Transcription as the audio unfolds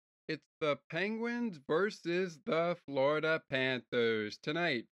It's the Penguins versus the Florida Panthers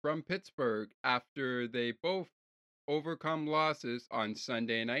tonight from Pittsburgh after they both overcome losses on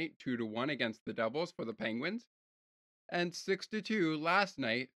Sunday night 2-1 against the Devils for the Penguins and 6-2 last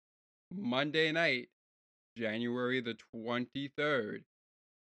night, Monday night, January the 23rd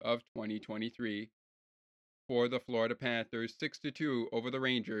of 2023 for the Florida Panthers. 6-2 over the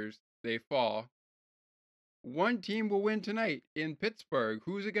Rangers. They fall. One team will win tonight in Pittsburgh.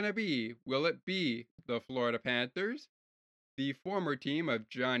 Who's it going to be? Will it be the Florida Panthers, the former team of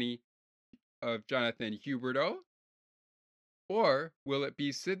Jonathan Huberdeau, or will it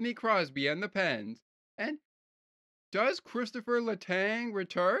be Sidney Crosby and the Pens? And does Christopher Letang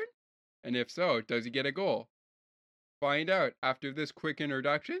return? And if so, does he get a goal? Find out after this quick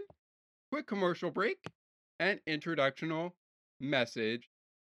introduction, quick commercial break, and introductional message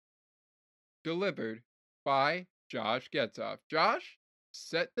delivered by Josh Getzoff. Josh,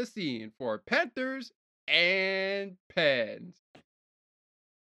 set the scene for Panthers and Pens.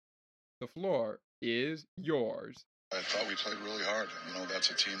 The floor is yours. I thought we played really hard.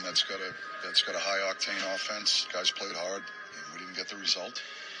 That's a team that's got a high octane offense. Guys played hard, and we didn't get the result.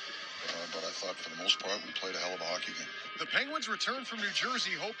 But I thought for the most part we played a hell of a hockey game. The Penguins returned from New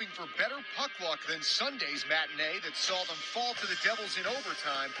Jersey hoping for better puck luck than Sunday's matinee that saw them fall to the Devils in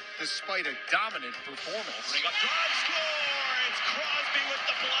overtime despite a dominant performance. Bring up drive, score! It's Crosby with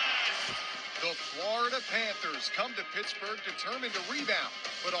the blast! The Florida Panthers come to Pittsburgh determined to rebound,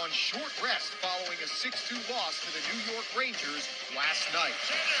 but on short rest following a 6-2 loss to the New York Rangers last night.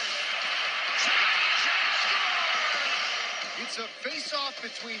 It's a face-off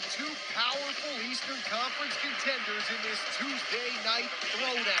between two powerful Eastern Conference contenders in this Tuesday night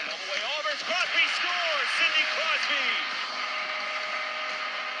throwdown. All the way over, Crosby scores! Sidney Crosby!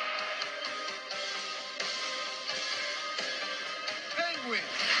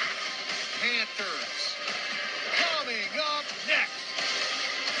 Penguins, Panthers, coming up next.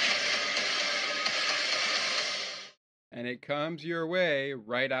 And it comes your way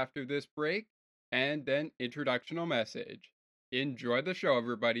right after this break and then introductional message. Enjoy the show,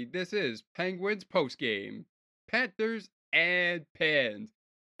 everybody. This is Penguins postgame. Panthers and Pens.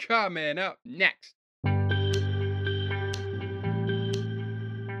 Coming up next.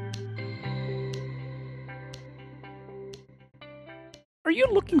 Are you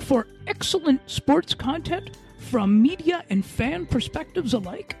looking for excellent sports content from media and fan perspectives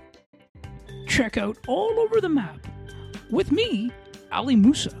alike? Check out All Over the Map with me, Ali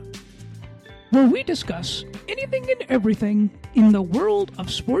Musa, where we discuss anything and everything in the world of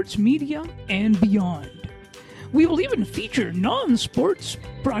sports media and beyond. We will even feature non-sports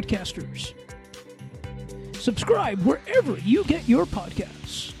broadcasters. Subscribe wherever you get your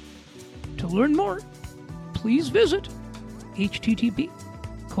podcasts. To learn more, please visit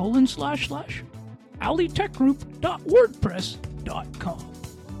http://alitechgroup.wordpress.com.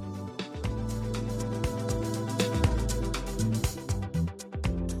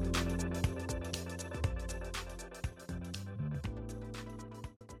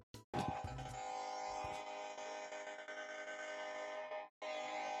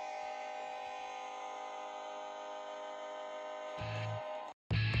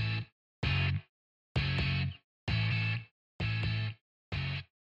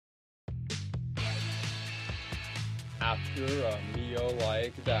 After a meal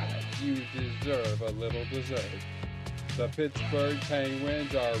like that, you deserve a little dessert. The Pittsburgh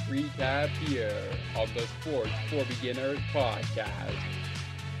Penguins are recapped here on the Sports for Beginners podcast.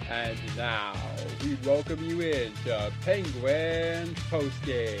 And now, we welcome you into Penguins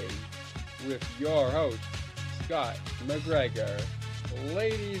Postgame with your host, Scott McGregor.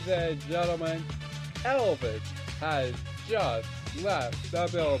 Ladies and gentlemen, Elvis has just left the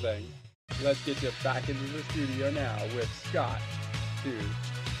building. Let's get you back into the studio now with Scott to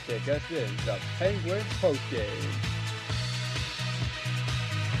take us into Penguins postgame.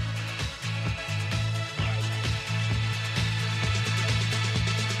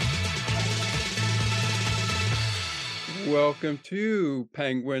 Welcome to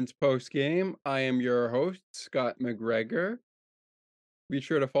Penguins postgame. I am your host, Scott McGregor. Be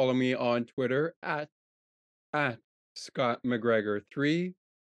sure to follow me on Twitter at Scott McGregor3.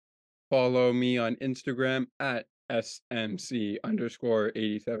 Follow me on Instagram at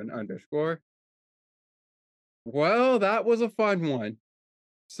SMC_87_. Well, that was a fun one.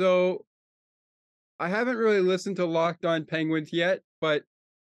 So, I haven't really listened to Locked On Penguins yet, but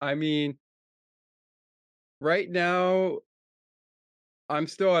I mean, right now, I'm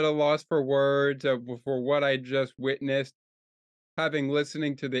still at a loss for words for what I just witnessed, having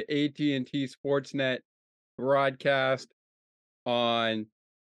listening to the AT&T Sportsnet broadcast on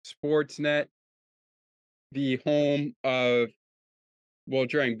Sportsnet, the home of, well,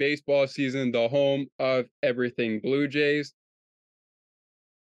 during baseball season, the home of everything Blue Jays.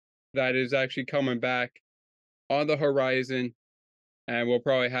 That is actually coming back on the horizon, and we'll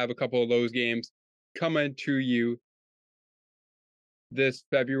probably have a couple of those games coming to you this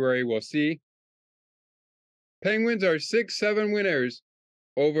February. We'll see. Penguins are 6-7 winners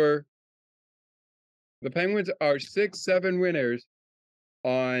over. The Penguins are 6-7 winners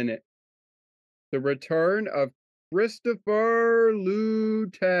on the return of Christopher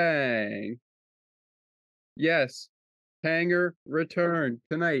Letang. Yes, Tanger returned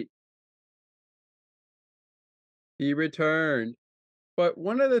tonight. He returned. But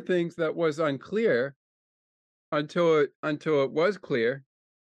one of the things that was unclear until it was clear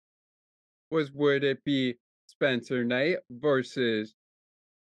was, would it be Spencer Knight versus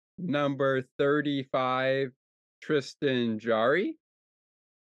number 35 Tristan Jarry?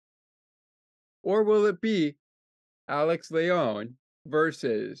 Or will it be Alex Leon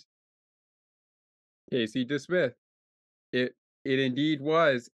versus Casey DeSmith? It indeed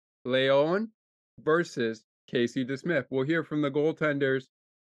was Leon versus Casey DeSmith. We'll hear from the goaltenders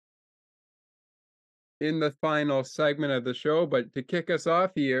in the final segment of the show, but to kick us off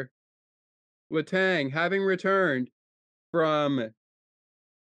here, Letang having returned from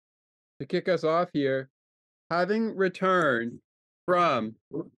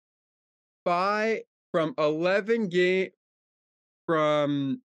 11 game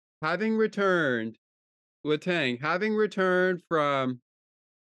from having returned Letang having returned from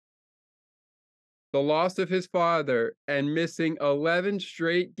the loss of his father and missing 11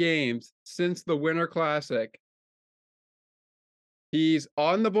 straight games since the Winter Classic. He's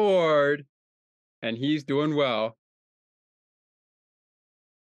on the board and he's doing well.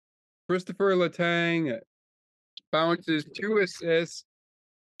 Christopher Letang bounces 2 assists,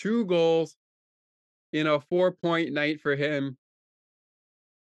 2 goals in a 4-point night for him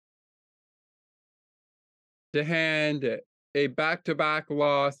to hand a back-to-back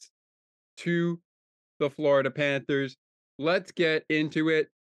loss to the Florida Panthers. Let's get into it.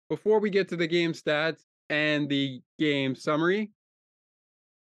 Before we get to the game stats and the game summary,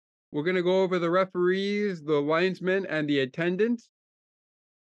 we're going to go over the referees, the linesmen, and the attendants.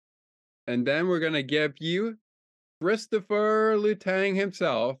 And then we're going to give you Christopher Letang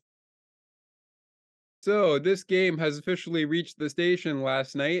himself. So this game has officially reached the station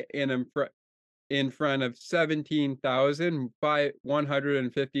last night in front of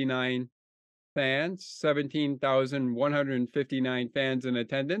 17,159 fans, 17,159 fans in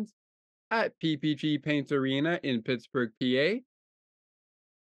attendance at PPG Paints Arena in Pittsburgh, PA.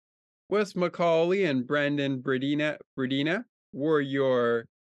 Wes McCauley and Brandon Bredina were your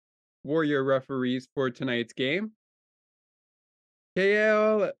referees for tonight's game.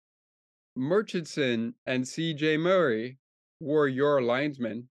 KL Murchison and CJ Murray were your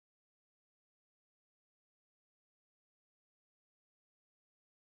linesmen.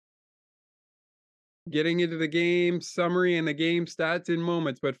 Getting into the game summary and the game stats in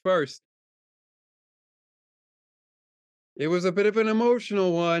moments, but first, it was a bit of an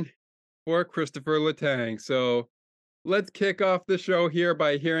emotional one for Christopher Letang. So let's kick off the show here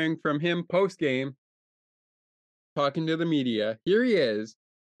by hearing from him post-game, talking to the media. Here he is.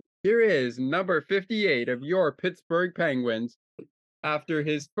 Here is number 58 of your Pittsburgh Penguins after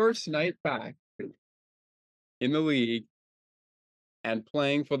his first night back in the league and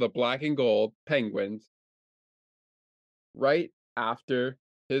playing for the Black and Gold Penguins right after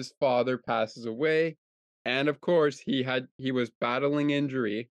his father passes away. And of course, he was battling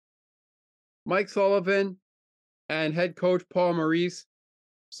injury. Mike Sullivan and head coach Paul Maurice.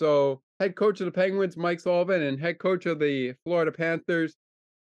 So head coach of the Penguins, Mike Sullivan, and head coach of the Florida Panthers,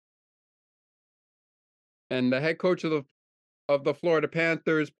 and the head coach of the Florida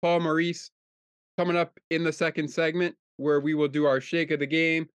Panthers, Paul Maurice, coming up in the second segment where we will do our shake of the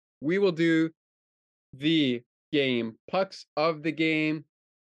game. We will do the game pucks of the game.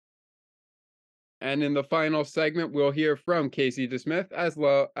 And in the final segment, we'll hear from Casey DeSmith as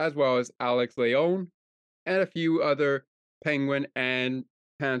well as Alex Leon and a few other Penguin and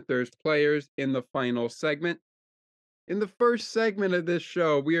Panthers players in the final segment. In the first segment of this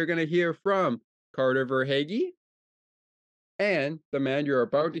show, we are going to hear from Carter Verhaeghe and the man you're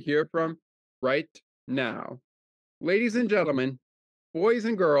about to hear from right now. Ladies and gentlemen, boys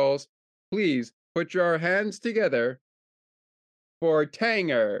and girls, please put your hands together for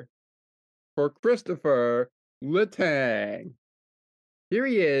Tanger, for Christopher Letang. Here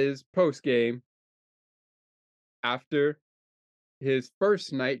he is post-game after his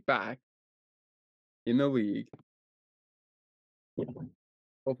first night back in the league.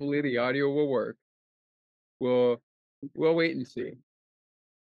 Hopefully the audio will work. We'll wait and see.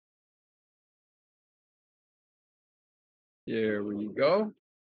 Here we go.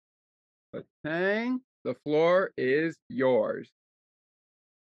 Letang, the floor is yours.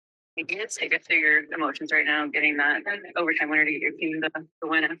 Thank you. Take us through your emotions right now, getting that overtime winner to get your team the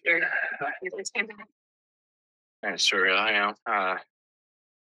win after this game. It's surreal, you know.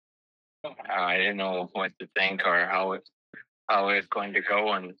 I didn't know what to think or how it's going to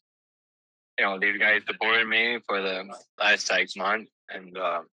go, and you know, these guys supported me for the last 6 months, and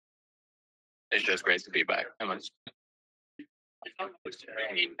it's just great to be back.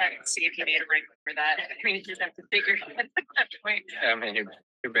 See if you need a break for that. I mean, you just have to figure it out at that point. I mean, you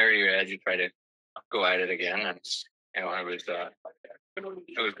bury your head, you try to go at it again, and you know, it was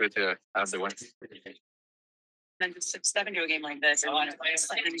good to have the win. And just step into a game like this, and it's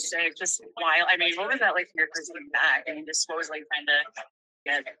just wild. I mean, what was that like for your first game back? I mean, just what was like trying to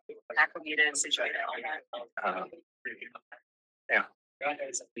get acclimated and situated all that? Yeah.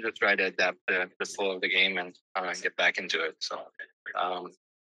 You just try to adapt the flow of the game and get back into it. So,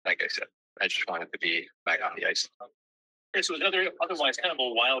 like I said, I just wanted to be back on the ice. Okay, so it was otherwise kind of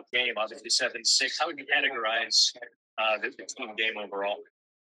a wild game, obviously 7-6. How would you categorize the team game overall?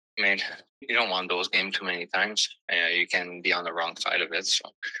 I mean, you don't want those games too many times. You can be on the wrong side of it. So,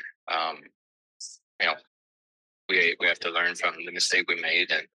 you know, we have to learn from the mistake we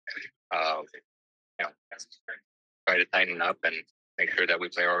made and, you know, try to tighten up and make sure that we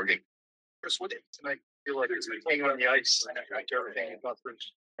play our game. Kris, what did tonight feel like as being on the ice after everything you got through?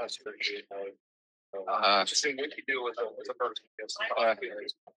 Just what you do with a person.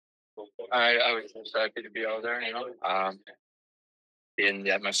 I was just happy to be out there, you know, in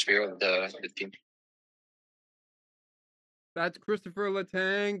the atmosphere of the team. That's Christopher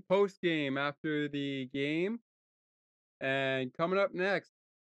Letang post game after the game. And coming up next,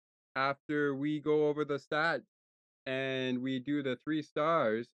 after we go over the stats and we do the 3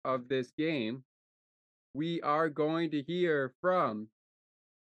 stars of this game, we are going to hear from,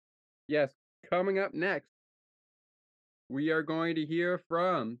 yes, coming up next, we are going to hear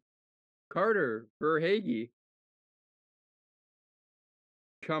from Carter Verhaeghe.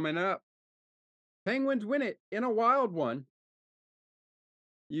 Coming up, Penguins win it in a wild one.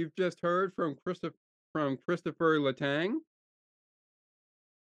 You've just heard from Christopher Letang.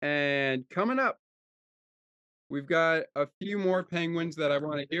 And coming up, we've got a few more Penguins that I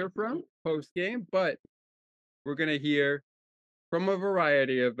want to hear from post-game, but we're going to hear from a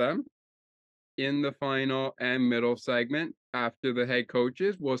variety of them in the final and middle segment after the head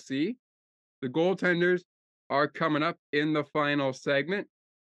coaches. We'll see. The goaltenders are coming up in the final segment.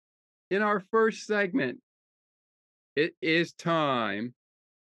 In our first segment, it is time.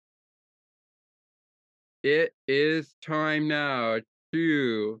 It is time now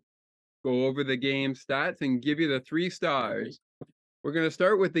to go over the game stats and give you the 3 stars. We're going to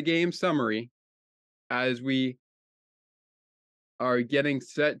start with the game summary as we are getting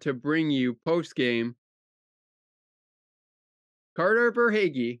set to bring you post-game. Carter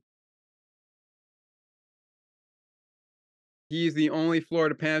Verhaeghe. He's the only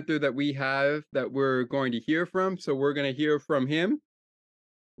Florida Panther that we have that we're going to hear from, so we're going to hear from him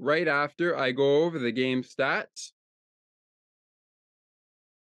right after I go over the game stats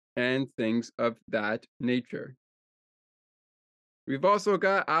and things of that nature. We've also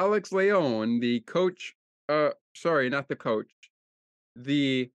got Alex Leon, the coach, sorry, not the coach,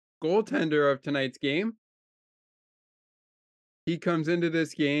 the goaltender of tonight's game. He comes into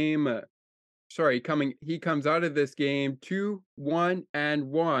this game, he comes out of this game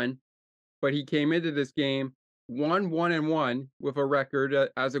 2-1-1, but he came into this game 1-1-1 with a record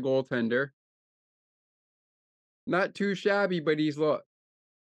as a goaltender. Not too shabby, but he's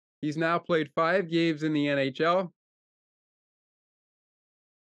now played 5 games in the NHL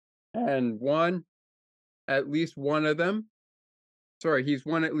and won at least one of them. Sorry, he's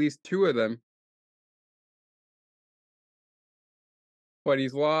won at least 2 of them. But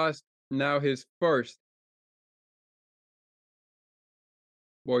he's lost now his first.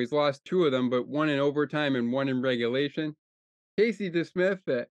 Well, he's lost 2 of them, but 1 in overtime and 1 in regulation. Casey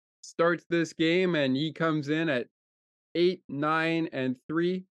DeSmith starts this game, and he comes in at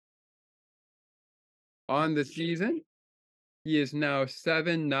 8-9-3 on the season. He is now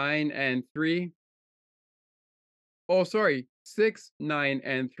 7-9-3. Oh, sorry,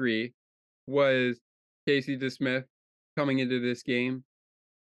 6-9-3 was Casey DeSmith coming into this game.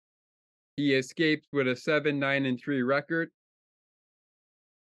 He escapes with a 7-9-3 record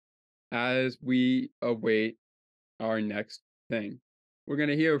as we await our next thing. We're going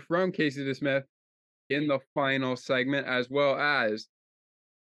to hear from Casey DeSmith in the final segment, as well as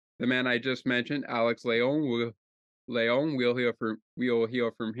the man I just mentioned, Alex Leon. We'll hear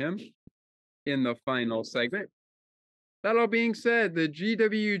from him in the final segment. That all being said, the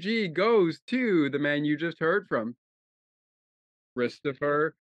GWG goes to the man you just heard from, Kris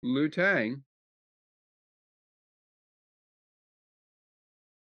Letang.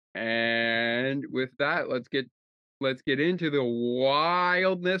 And with that, let's get into the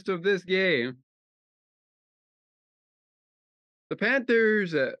wildness of this game. The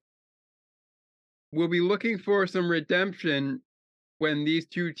Panthers will be looking for some redemption when these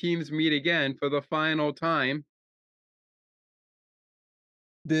two teams meet again for the final time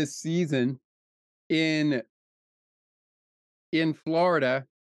this season in Florida.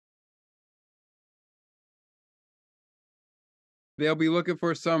 They'll be looking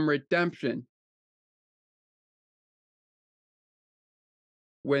for some redemption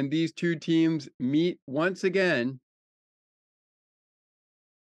when these two teams meet once again.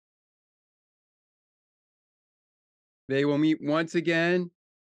 They will meet once again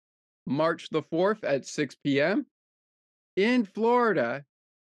March the 4th at 6 p.m. in Florida.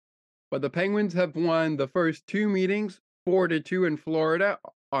 But the Penguins have won the first two meetings 4-2 in Florida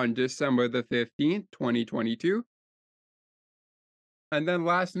on December the 15th, 2022. And then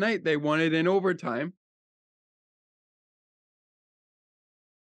last night they won it in overtime,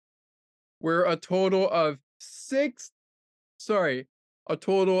 where a total of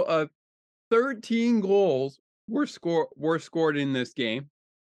 13 goals were scored in this game.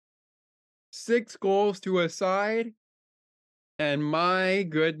 6 goals to a side, and my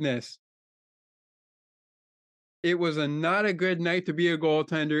goodness, it was not a good night to be a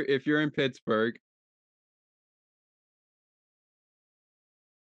goaltender if you're in Pittsburgh.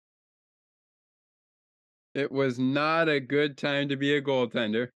 It was not a good time to be a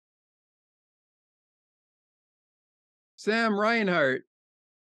goaltender. Sam Reinhart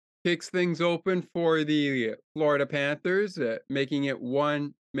kicks things open for the Florida Panthers, making it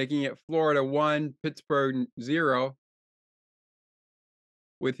Florida 1, Pittsburgh 0.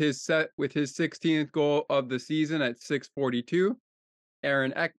 With his 16th goal of the season at 6:42.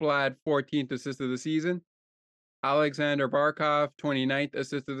 Aaron Ekblad, 14th assist of the season. Alexander Barkov, 29th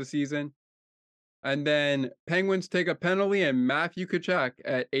assist of the season. And then Penguins take a penalty, and Matthew Tkachuk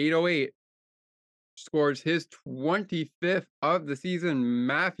at 8:08 scores his 25th of the season.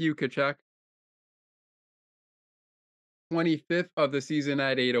 Matthew Tkachuk, 25th of the season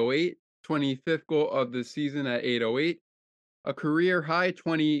at 8:08. 25th goal of the season at 8:08. A career high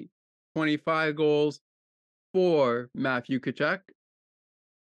 25 goals for Matthew Tkachuk.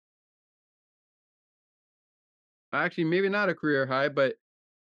 Actually, maybe not a career high, but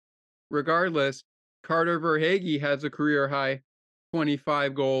regardless, Carter Verhaeghe has a career high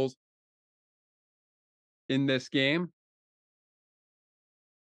 25 goals in this game.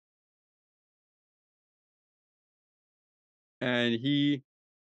 And he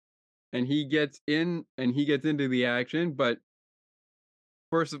gets into the action, but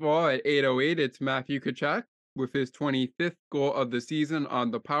first of all, at 8:08, it's Matthew Tkachuk with his 25th goal of the season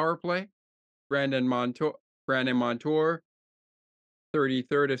on the power play. Brandon Montour,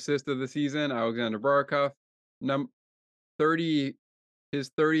 33rd assist of the season. Alexander Barkov, his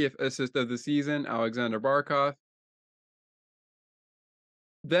 30th assist of the season. Alexander Barkov.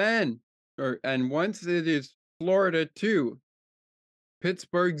 Once it is Florida 2,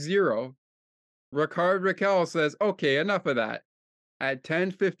 Pittsburgh 0, Rickard Rakell says, okay, enough of that. At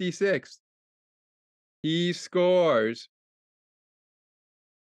 10:56, he scores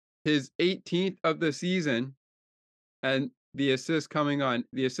his 18th of the season, and the assists coming on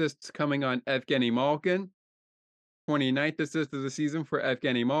Evgeny Malkin. 29th assist of the season for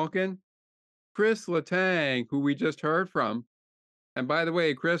Evgeny Malkin. Kris Letang, who we just heard from. And by the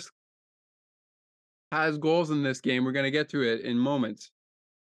way, Kris has goals in this game. We're going to get to it in moments.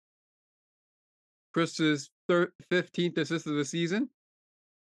 Kris's 15th assist of the season.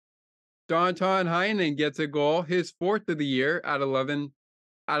 Danton Heinen gets a goal, his 4th of the year at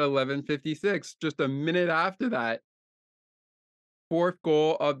 11:56. Just a minute after that. 4th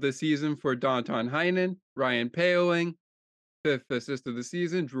goal of the season for Danton Heinen. Ryan Poehling, 5th assist of the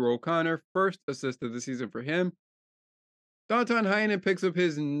season. Drew O'Connor, 1st assist of the season for him. Danton Heinen picks up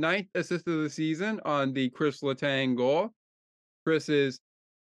his 9th assist of the season on the Kris Letang goal. Kris's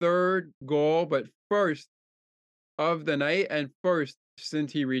 3rd goal, but 1st of the night and 1st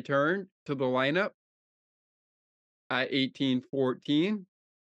since he returned to the lineup at 18:14.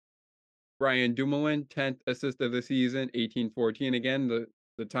 Brian Dumoulin, 10th assist of the season, 18:14. Again, the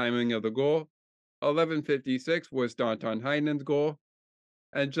timing of the goal. 11:56 was Danton Heinen's goal.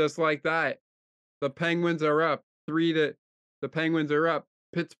 And just like that, the Penguins are up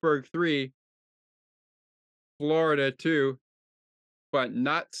Pittsburgh 3, Florida 2, but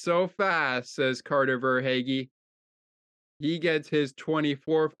not so fast, says Carter Verhaeghe. He gets his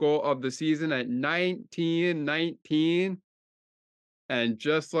 24th goal of the season at 19-19. And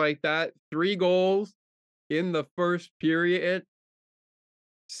just like that, 3 goals in the first period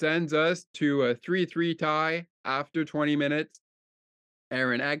sends us to a 3-3 tie after 20 minutes.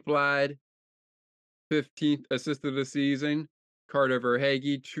 Aaron Ekblad, 15th assist of the season. Carter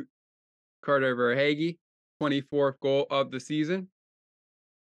Verhaeghe, 24th goal of the season.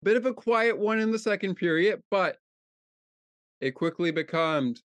 Bit of a quiet one in the second period, but it quickly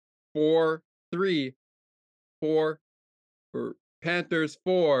becomes 4-3, 4 for Panthers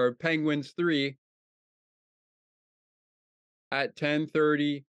 4, Penguins 3 at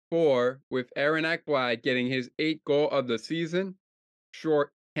 10:34, with Aaron Ekblad getting his 8th goal of the season.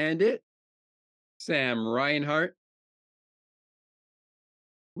 Short-handed, Sam Reinhart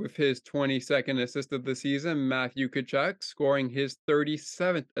with his 22nd assist of the season. Matthew Tkachuk scoring his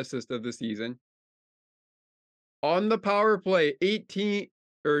 37th assist of the season. On the power play,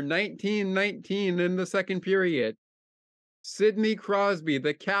 19-19 in the second period. Sidney Crosby,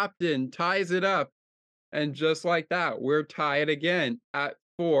 the captain, ties it up. And just like that, we're tied again at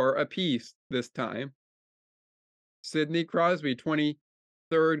 4 apiece this time. Sidney Crosby,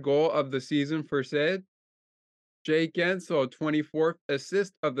 23rd goal of the season for Sid. Jake Guentzel, 24th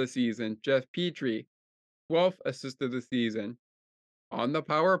assist of the season. Jeff Petrie, 12th assist of the season. On the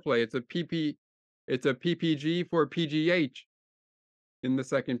power play, it's a PPG for PGH in the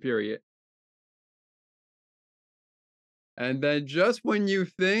second period. And then just when you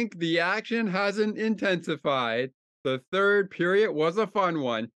think the action hasn't intensified, the third period was a fun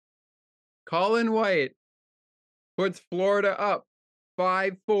one. Colin White puts Florida up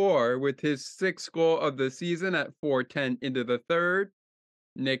 5-4 with his 6th goal of the season at 4:10 into the third.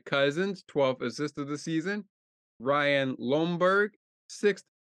 Nick Cousins, 12th assist of the season. Ryan Lomberg, 6th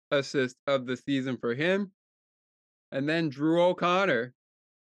assist of the season for him. And then Drew O'Connor,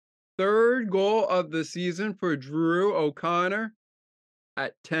 3rd goal of the season for Drew O'Connor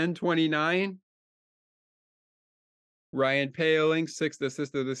at 10:29. Ryan Poehling, 6th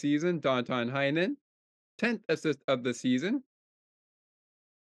assist of the season. Danton Heinen, 10th assist of the season.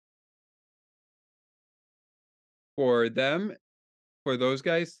 For those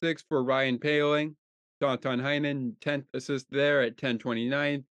guys, 6 for Ryan Poehling. Danton Heinen, 10th assist there at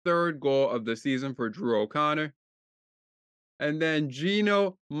 10:29. 3rd goal of the season for Drew O'Connor. And then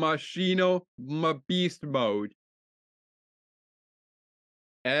Gino Machino Beast Mode.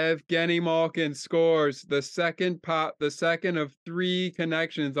 Evgeny Malkin scores the second of 3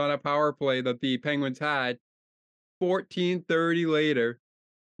 connections on a power play that the Penguins had. 14:30 later,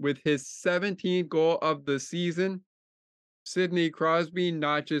 with his 17th goal of the season. Sidney Crosby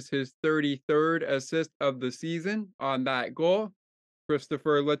notches his 33rd assist of the season on that goal.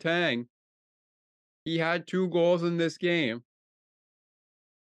 Christopher Letang, he had 2 goals in this game.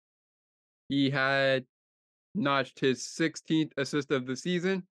 He had notched his 16th assist of the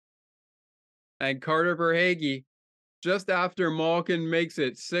season. And Carter Verhaeghe, just after Malkin makes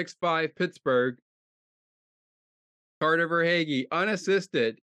it 6-5 Pittsburgh, Carter Verhaeghe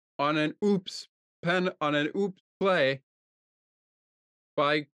unassisted on an oops play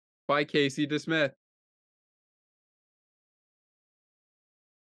by Casey DeSmith.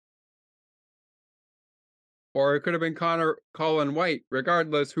 Or it could have been Colin White,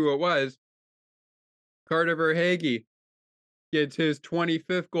 regardless who it was. Carter Verhaeghe gets his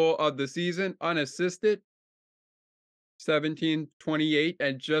 25th goal of the season unassisted. 17:28,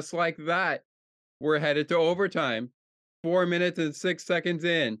 and just like that, we're headed to overtime. 4 minutes and 6 seconds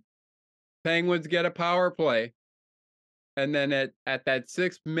in. Penguins get a power play. And then at that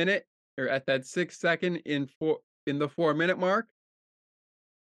 6 minute, or at that 6 second in the 4 minute mark,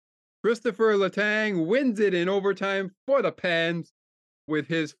 Christopher Letang wins it in overtime for the Pens with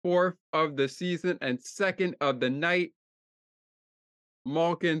his 4th of the season and 2nd of the night.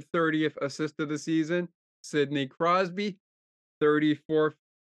 Malkin, 30th assist of the season. Sidney Crosby, 34th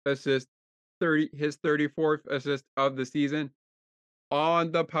assist, his 34th assist of the season.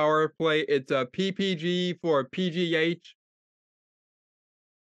 On the power play, it's a PPG for PGH.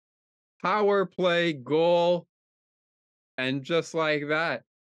 Power play goal. And just like that,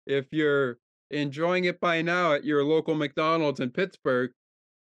 if you're enjoying it by now at your local McDonald's in Pittsburgh,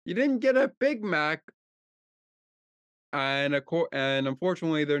 you didn't get a Big Mac. And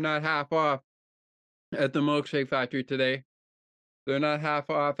unfortunately, they're not half off at the Milkshake Factory today. They're not half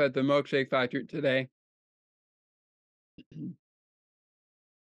off at the Milkshake Factory today.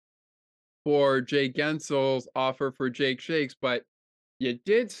 For Jake Gensel's offer for Jake Shakes, but You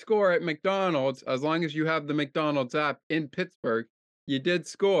did score at McDonald's as long as you have the McDonald's app in Pittsburgh. You did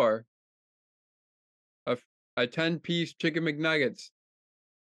score a 10-piece chicken McNuggets.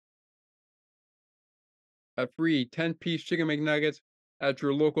 A free 10-piece chicken McNuggets at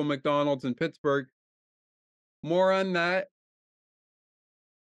your local McDonald's in Pittsburgh. More on that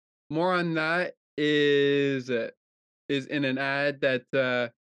is in an ad that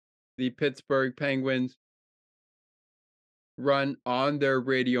the Pittsburgh Penguins run on their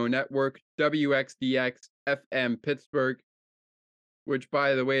radio network, WXDX FM Pittsburgh, which,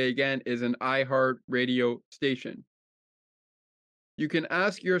 by the way, again, is an iHeart radio station. You can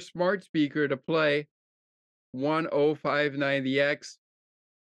ask your smart speaker to play 1059 The X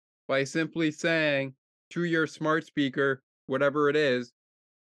by simply saying to your smart speaker, whatever it is,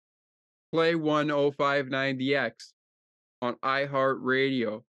 play 1059 The X on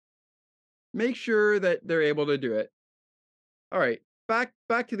iHeartRadio. Make sure that they're able to do it. All right, back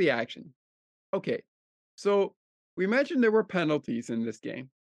to the action. Okay, so we mentioned there were penalties in this game,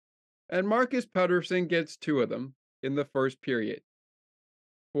 and Marcus Pettersson gets 2 of them in the first period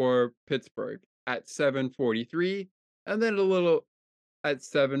for Pittsburgh at 7:43, and then a little at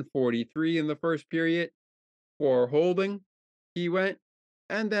 7:43 in the first period for holding. He went,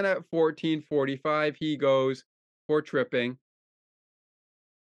 and then at 14:45 he goes for tripping.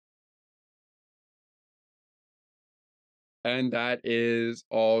 And that is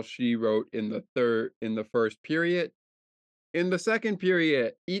all she wrote in the first period. In the second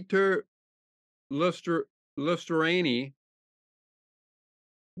period, Eater Lustrani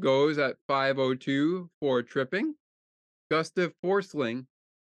goes at 5:02 for tripping. Gustav Forsling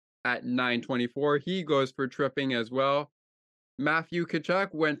at 9:24, he goes for tripping as well. Matthew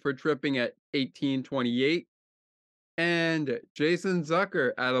Tkachuk went for tripping at 18:28. And Jason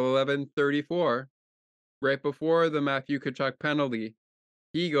Zucker at 11:34, right before the Matthew Tkachuk penalty,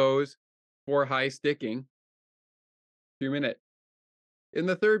 he goes for high sticking. 2 minutes. In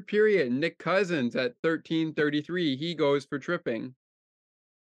the third period, Nick Cousins at 13:33, he goes for tripping.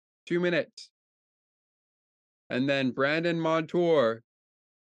 2 minutes. And then Brandon Montour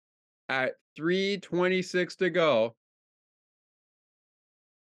at 3:26 to go,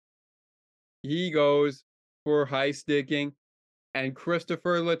 he goes for high sticking, and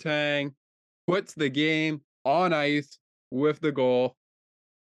Christopher Letang puts the game on ice with the goal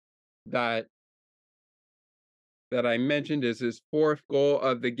that I mentioned is his 4th goal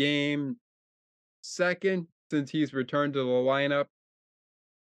of the game, 2nd since he's returned to the lineup,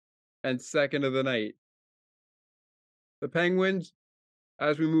 and 2nd of the night. The Penguins,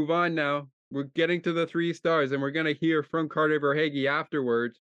 as we move on now, we're getting to the 3 stars, and we're going to hear from Carter Verhaeghe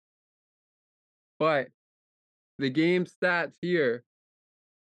afterwards. But the game stats here: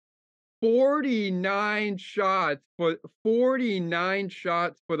 49 shots for the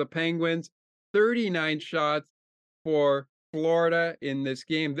Penguins, 39 shots for Florida in this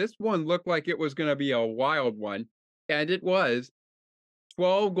game. This one looked like it was going to be a wild one, and it was.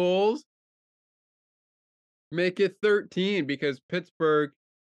 12 goals make it 13 because Pittsburgh,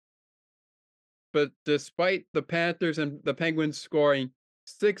 but despite the Panthers and the Penguins scoring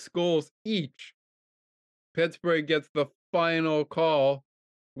 6 goals each, Pittsburgh gets the final call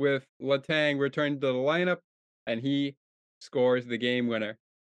with Letang returning to the lineup, and he scores the game winner.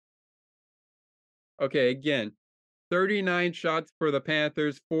 Okay, again, 39 shots for the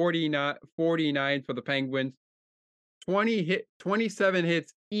Panthers, 49 for the Penguins, 27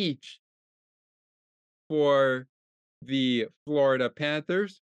 hits each for the Florida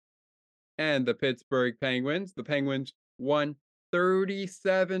Panthers and the Pittsburgh Penguins. The Penguins won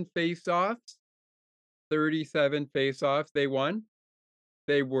 37 faceoffs. 37 faceoffs they won.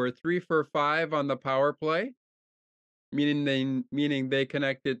 They were 3 for 5 on the power play, meaning they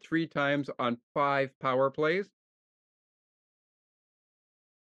connected 3 times on 5 power plays.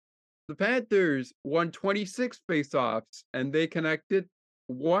 The Panthers won 26 faceoffs, and they connected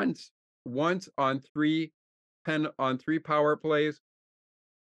once on 3 power plays.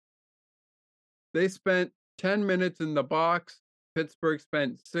 They spent 10 minutes in the box. Pittsburgh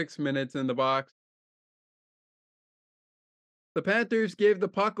spent 6 minutes in the box. The Panthers gave the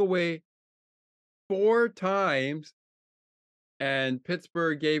puck away 4 times, and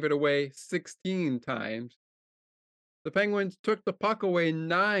Pittsburgh gave it away 16 times. The Penguins took the puck away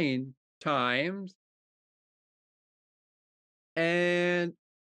 9 times, and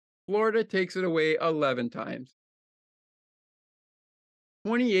Florida takes it away 11 times.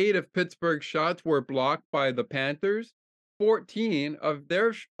 28 of Pittsburgh's shots were blocked by the Panthers. 14 of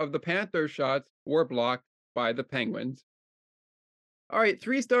the Panthers' shots were blocked by the Penguins. All right,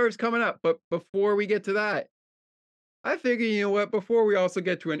 3 stars coming up, but before we get to that, I figure, you know what, before we also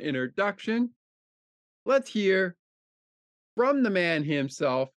get to an introduction, let's hear from the man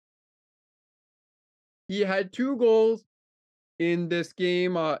himself. He had 2 goals in this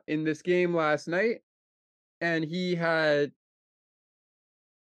game last night, and he had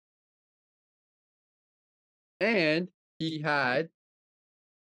a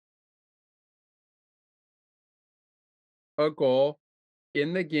goal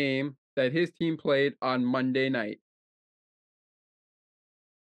in the game that his team played on Monday night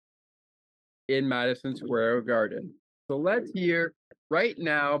in Madison Square Garden. So let's hear right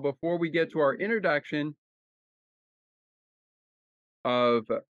now, before we get to our introduction of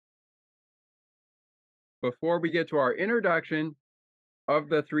the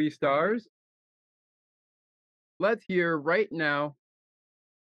 3 stars, let's hear right now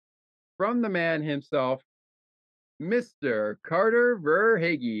from the man himself, Mr. Carter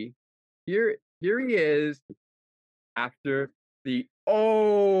Verhaeghe. Here he is after the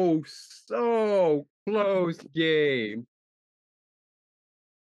oh so close game.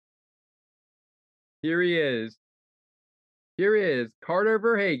 Here he is. Here is Carter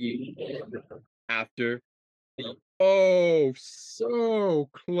Verhaeghe after the oh so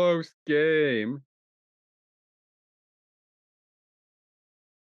close game.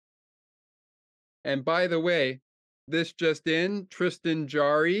 And by the way, this just in, Tristan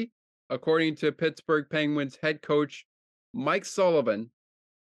Jarry, according to Pittsburgh Penguins head coach Mike Sullivan,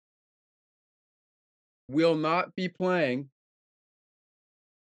 will not be playing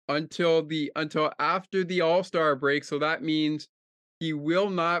until after the All-Star break. So that means he will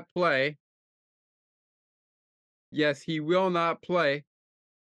not play. Yes, he will not play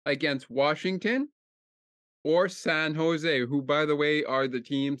against Washington or San Jose, who, by the way, are the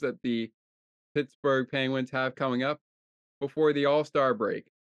teams that the Pittsburgh Penguins have coming up before the All-Star break.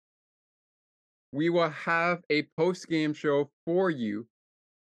 We will have a post-game show for you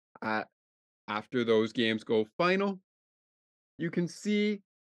after those games go final. You can see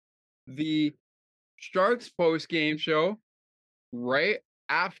the Sharks post-game show right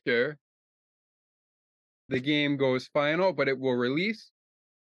after the game goes final, but it will release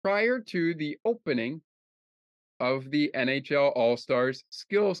prior to the opening of the NHL All-Stars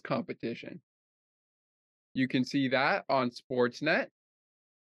skills competition. You can see that on Sportsnet.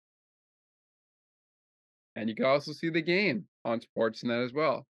 And you can also see the game on Sportsnet as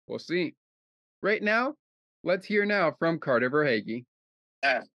well. We'll see. Right now, let's hear now from Carter Verhaeghe.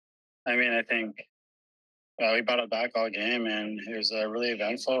 Yeah, I mean, I think we battled back all game, and it was really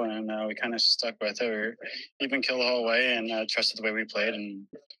eventful, and we kind of stuck with it. We even killed the whole way and trusted the way we played, and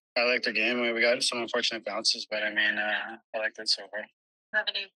I liked the game. We got some unfortunate bounces, but I mean, I liked it so far. Have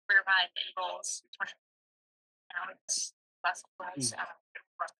any career high goals? Now it's less goals. How have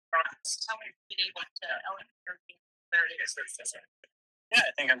you been able to elevate your team where it is this season? Yeah,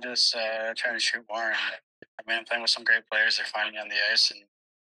 I think I'm just trying to shoot more. And, I mean, I'm playing with some great players. They're finding me on the ice and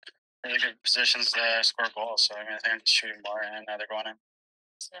really good positions to score goals. So, I mean, I think I'm just shooting more, and they're going in.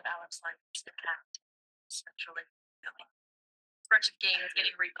 Instead of Alex Lyman's impact, essentially, stretch of games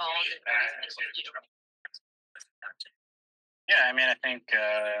getting recalled and everything able to do. Yeah, I mean, I think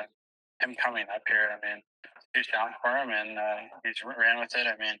him coming up here, I mean, huge talent for him, and he's ran with it.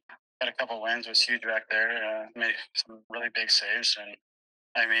 I mean, got a couple wins, was huge back there, made some really big saves, and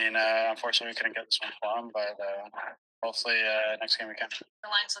I mean, unfortunately, we couldn't get this one for him, but hopefully next game we can.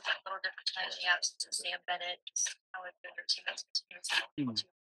 The lines look a little different tonight in the absence of Sam Bennett. How have your teammates continued to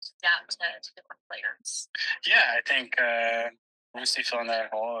adapt to different players? Yeah, I think Lucy filling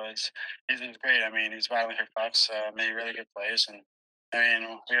that hole he's great. I mean, he's battling for pucks, made really good plays, and I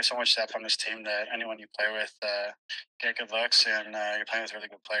mean, we have so much depth on this team that anyone you play with get good looks, and you're playing with really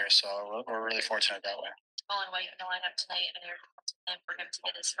good players. So we're really fortunate that way. Colin White in the lineup tonight, and you're for him to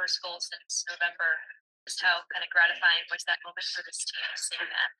get his first goal since November. Just how kind of gratifying was that moment for this team seeing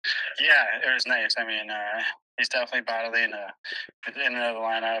that? Yeah, it was nice. I mean, he's definitely battling in and out of the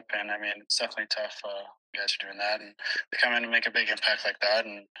lineup, and I mean, it's definitely tough. You guys are doing that, and to come in and make a big impact like that,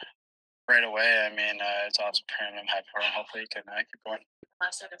 and right away, I mean, it's awesome for him. I'm happy for him. Hopefully, he can keep going.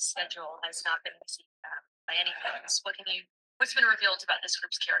 Last of schedule has not been easy by any means. What's been revealed about this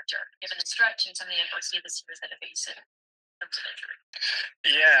group's character, given the stretch and some of the adversity this year that it faced in terms of injury?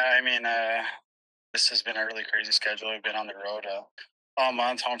 Yeah, I mean, this has been a really crazy schedule. We've been on the road all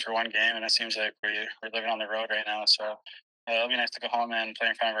month, home for one game, and it seems like we're living on the road right now. So it'll be nice to go home and play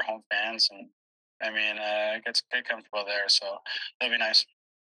in front of our home fans, and I mean, get comfortable there. So that'll be nice.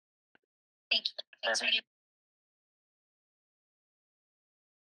 Thank you. Perfect.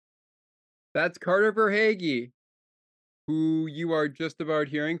 That's Carter Verhaeghe, who you are just about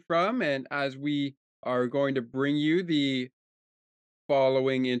hearing from. And as we are going to bring you the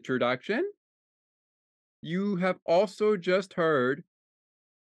following introduction. You have also just heard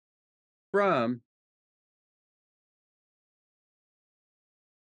from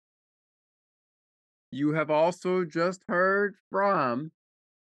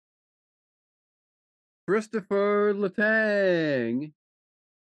Christopher Letang,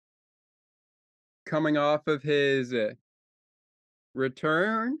 coming off of his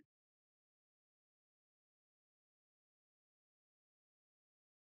return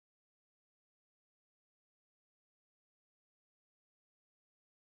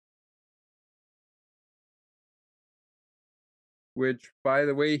which, by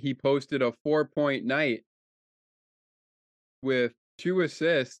the way, he posted a 4-point night with 2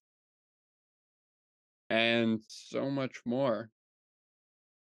 assists and so much more.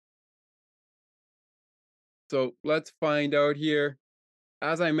 So let's find out here.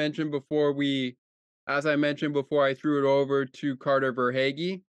 As I mentioned before I threw it over to Carter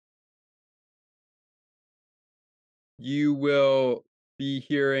Verhaeghe, you will be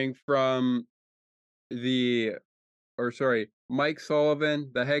hearing from Mike Sullivan,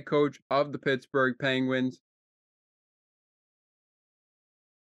 the head coach of the Pittsburgh Penguins.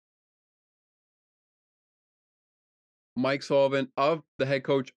 Mike Sullivan, the head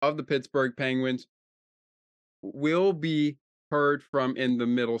coach of the Pittsburgh Penguins, will be heard from in the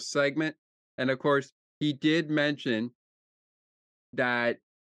middle segment. And of course, he did mention that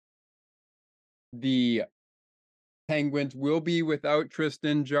the Penguins will be without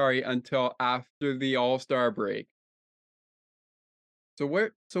Tristan Jarry until after the All-Star break. So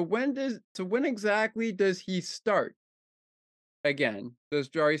when exactly does he start again? Does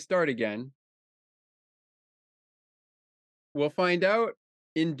Jarry start again? We'll find out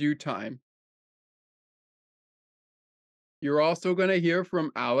in due time. You're also going to hear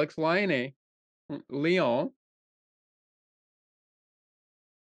from Alex Laine, Leon.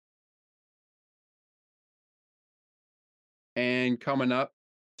 And coming up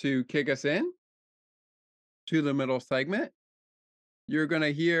to kick us in to the middle segment, you're going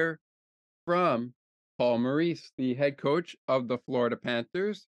to hear from Paul Maurice, the head coach of the Florida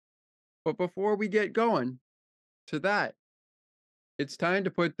Panthers. But before we get going to that, it's time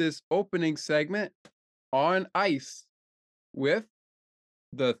to put this opening segment on ice with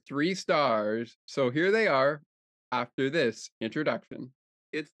the 3 stars. So here they are after this introduction.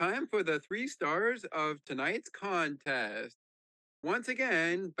 It's time for the 3 stars of tonight's contest. Once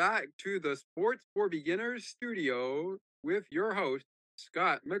again, back to the Sports for Beginners studio with your host,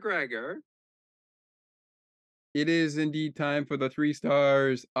 Scott McGregor. It is indeed time for the 3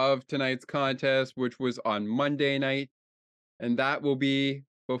 stars of tonight's contest, which was on Monday night. And that will be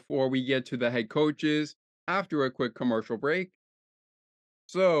before we get to the head coaches after a quick commercial break.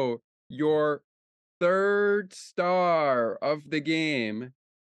 So, your 3rd star of the game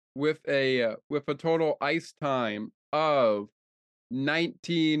with a total ice time of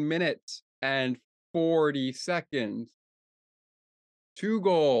 19 minutes and 40 seconds. 2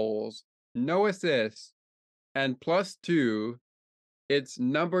 goals, no assists, and +2. It's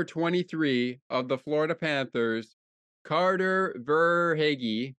number 23 of the Florida Panthers, Carter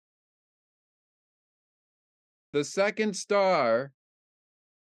Verhaeghe. The 2nd star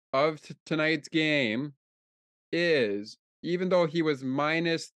of tonight's game is, even though he was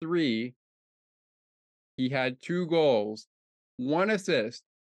 -3, he had 2 goals, 1 assist.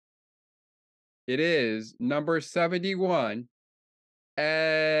 It is number 71,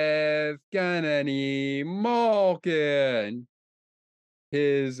 Evgeny Malkin.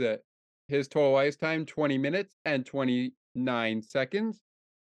 His total ice time, 20 minutes and 29 seconds.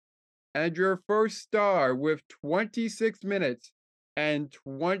 And your 1st star with 26 minutes and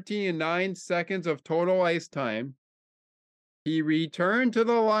 29 seconds of total ice time. He returned to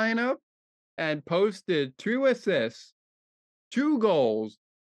the lineup and posted 2 assists, 2 goals,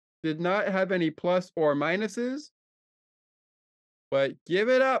 did not have any plus or minuses. But give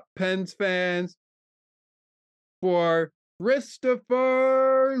it up, Pens fans, for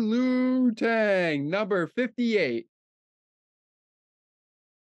Christopher Letang, number 58.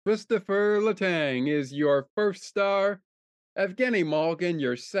 Christopher Letang is your 1st star. Evgeny Malkin,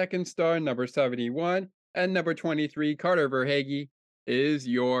 your 2nd star, number 71. And number 23, Carter Verhaeghe, is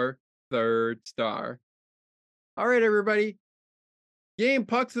your 3rd star. All right, everybody. Game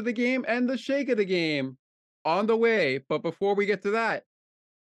pucks of the game and the shake of the game on the way. But before we get to that,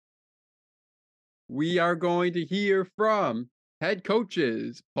 we are going to hear from head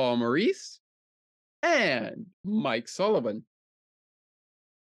coaches Paul Maurice and Mike Sullivan.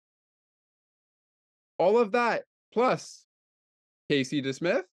 All of that, plus Casey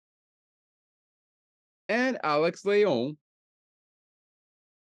DeSmith, and Alex Leon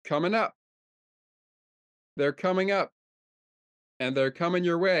coming up. They're coming up, and they're coming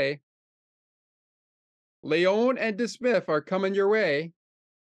your way. Leon and DeSmith are coming your way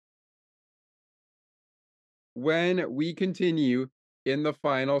when we continue in the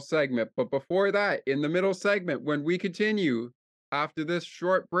final segment. But before that, in the middle segment, when we continue after this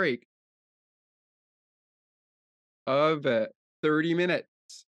short break of 30 minutes,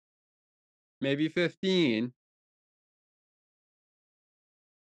 maybe 15,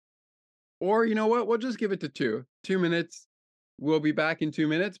 or you know what? We'll just give it to 2 minutes. We'll be back in 2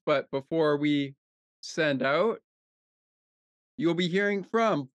 minutes. But before we send out, you'll be hearing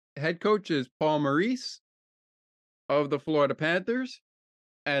from head coaches Paul Maurice of the Florida Panthers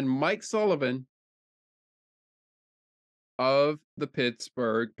and Mike Sullivan of the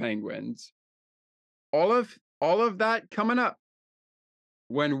Pittsburgh Penguins. All of that coming up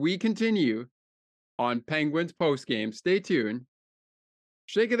when we continue on Penguins postgame. Stay tuned.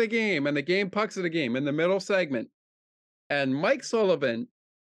 Shake of the game and the game pucks of the game in the middle segment. And Mike Sullivan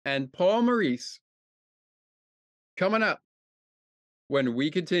and Paul Maurice coming up when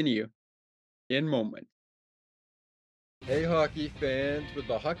we continue in moment. Hey hockey fans, with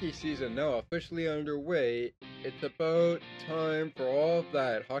the hockey season now officially underway, it's about time for all of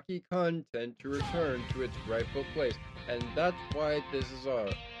that hockey content to return to its rightful place. And that's why this is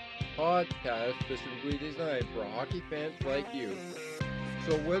a podcast specifically designed for hockey fans like you.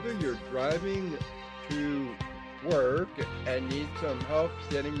 So whether you're driving to work and need some help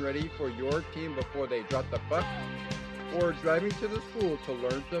getting ready for your team before they drop the puck, or driving to the school to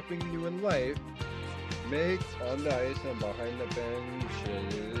learn something new in life, make On the Ice and Behind the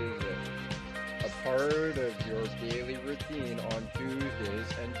Benches a part of your daily routine on Tuesdays,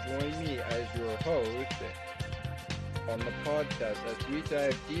 and join me as your host on the podcast as we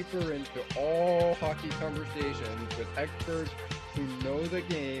dive deeper into all hockey conversations with experts who know the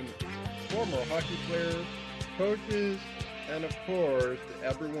game, former hockey players, coaches, and of course,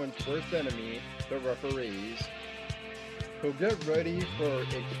 everyone's worst enemy, the referees. So get ready for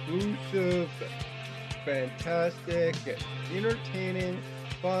exclusive, fantastic, entertaining,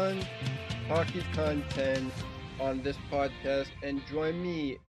 fun hockey content on this podcast, and join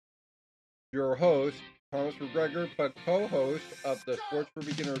me, your host, Thomas McGregor, but co-host of the Sports for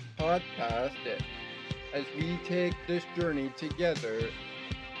Beginners podcast, as we take this journey together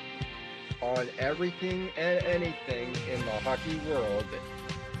on everything and anything in the hockey world.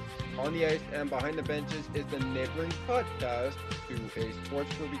 On the Ice and Behind the Benches is the neighboring podcast to a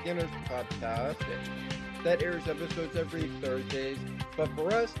Sports for Beginners podcast that airs episodes every Thursdays. But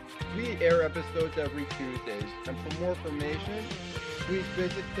for us, we air episodes every Tuesdays. And for more information, please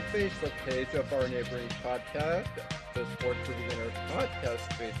visit the Facebook page of our neighboring podcast, the Sports for Beginners podcast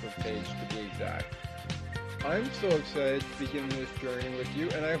Facebook page to be exact. I'm so excited to begin this journey with you,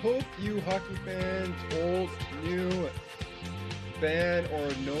 and I hope you hockey fans, old, new, fan or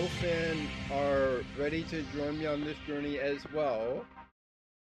no fan, are ready to join me on this journey as well.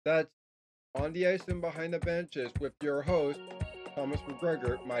 That's On the Ice and Behind the Benches with your host, Thomas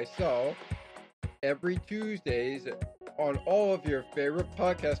McGregor, myself, every Tuesdays on all of your favorite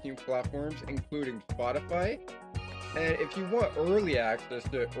podcasting platforms, including Spotify. And if you want early access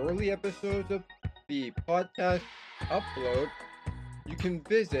to early episodes of the podcast upload, you can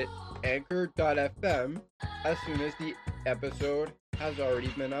visit anchor.fm as soon as the episode has already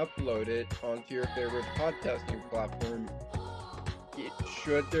been uploaded onto your favorite podcasting platform.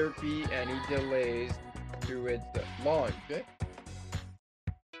 Should there be any delays to its launch,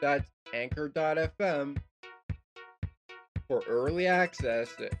 that's anchor.fm for early access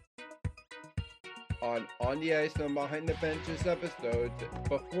on the Ice and Behind the Benches episodes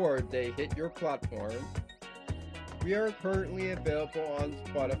before they hit your platform. We are currently available on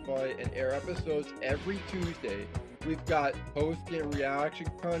Spotify and air episodes every Tuesday. We've got post-game reaction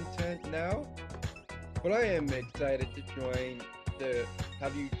content now, but I am excited to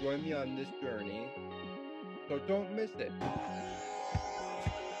have you join me on this journey, so don't miss it.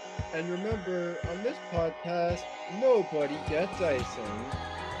 And remember, on this podcast, nobody gets icing.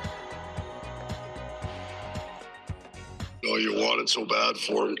 You know, you wanted so bad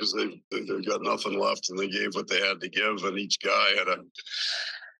for them because they've got nothing left, and they gave what they had to give, and each guy had a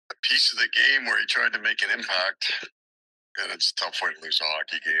piece of the game where he tried to make an impact, and it's a tough way to lose a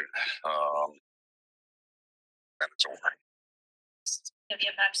hockey game, and it's over. The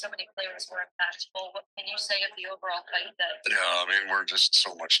impact, so many players were impactful. What can you say of the overall fight? Yeah, I mean, we're just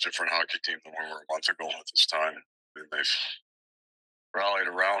so much different hockey team than we were a month ago at this time. I mean, they've rallied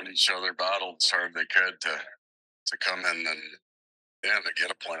around each other, battled as hard as they could to come in and Yeah, and to get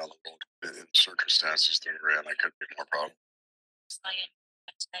a point on the road in circumstances that we're in, I couldn't be more proud.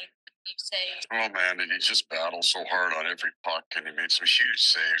 You say, oh man, and he just battled so hard on every puck, and he made some huge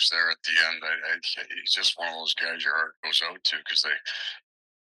saves there at the end. He's just one of those guys your heart goes out to because they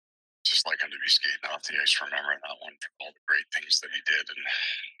just like him to be skating off the ice, remembering that one for all the great things that he did, and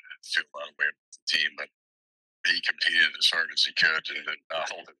feel that way with the team. But he competed as hard as he could, and then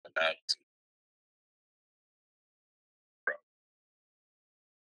battled in the net.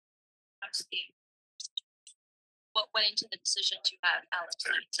 what went into the decision to have Alex?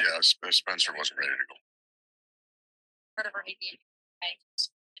 Yeah, Spencer wasn't ready to go. Whatever he did. Okay.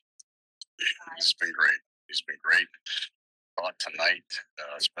 He's been great. He's been great. Thought tonight,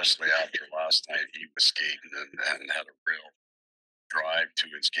 especially after last night, he was skating and had a real drive to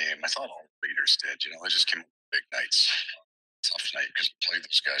his game. I thought all the leaders did. You know, they just came up with big nights. Tough night because we played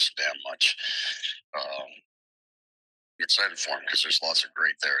those guys so damn much. I'm excited for him because there's lots of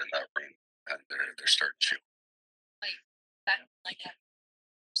great there in that room, and they're starting to feel. Like that, like that.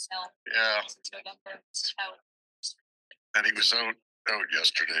 Yeah. And he was out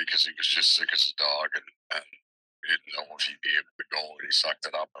yesterday because he was just sick as a dog, and we didn't know if he'd be able to go. And he sucked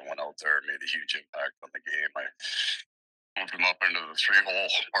it up and went out there and made a huge impact on the game. I moved him up into the 3-hole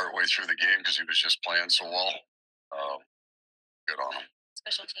partway through the game because he was just playing so well. Good on him.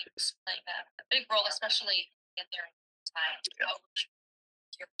 Special teams playing a big role, especially in their time. Yeah.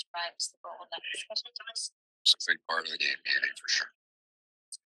 Your drives the role of that special teams. It's a big part of the game, for sure.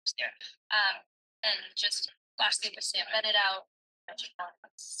 There. And just lastly with Sam Bennett out,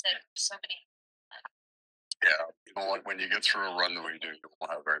 said so many. Yeah, you know what? When you get through a run the way you do, you won't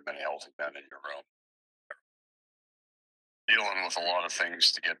have very many healthy men in your room. Dealing with a lot of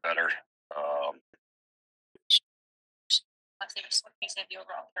things to get better. I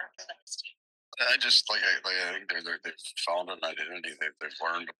just I think they've found an identity. They've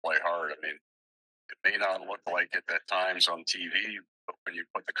learned to play hard. I mean, it may not look like it at times on TV, but when you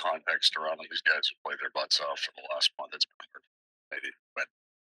put the context around them, these guys have played their butts off for the last month. It's been hard. But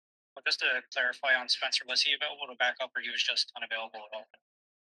well, just to clarify on Spencer, was he available to back up, or he was just unavailable at all?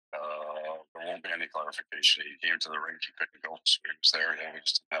 There won't be any clarification. He came to the rink. He couldn't go, so he was there. Yeah, we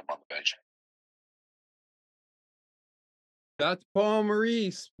just didn't have him on the bench. That's Paul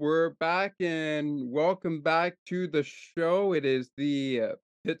Maurice. We're back and welcome back to the show. It is the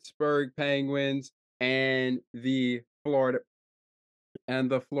Pittsburgh Penguins and the Florida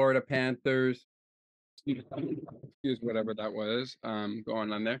Panthers. Excuse whatever that was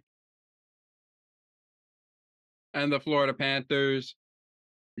going on there. And the Florida Panthers.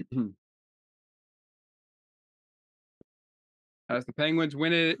 As the Penguins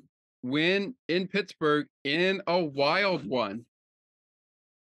win in Pittsburgh in a wild one.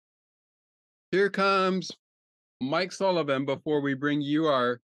 Here comes Mike Sullivan before we bring you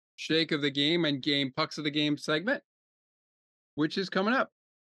our shake of the game and game pucks of the game segment, which is coming up.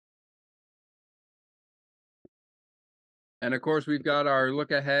 And of course, we've got our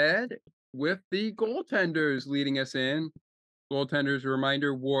look ahead with the goaltenders leading us in. Goaltenders,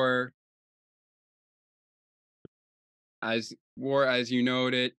 reminder, were as you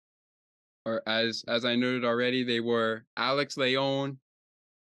noted, or as I noted already, they were Alex Leon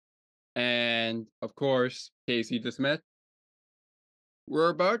and of course Casey DeSmith. We're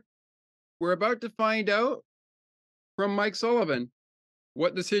about to find out from Mike Sullivan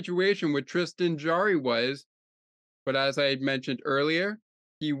what the situation with Tristan Jarry was, but as I had mentioned earlier,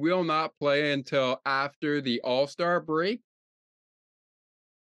 he will not play until after the All-Star break.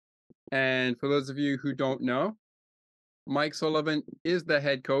 And for those of you who don't know, Mike Sullivan is the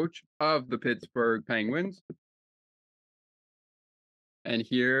head coach of the Pittsburgh Penguins. And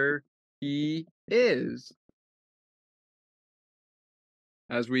here he is.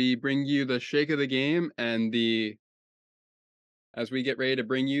 As we bring you the shake of the game and as we get ready to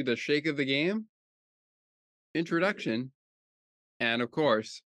bring you the shake of the game introduction. And of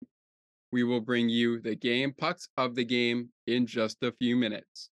course, we will bring you the game pucks of the game in just a few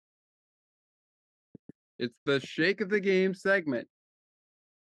minutes. It's the shake of the game segment.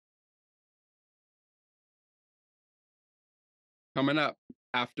 Coming up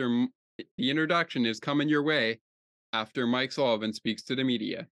after the introduction is coming your way after Mike Sullivan speaks to the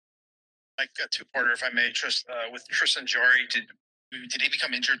media. Mike, a two-parter, if I may. With Tristan Jarry, did he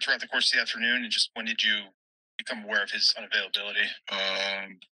become injured throughout the course of the afternoon? And just when did you become aware of his unavailability?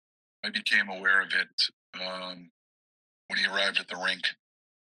 I became aware of it when he arrived at the rink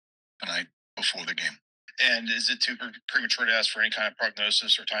the night before the game. And is it too premature to ask for any kind of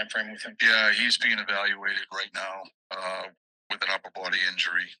prognosis or time frame with him? Yeah, he's being evaluated right now with an upper body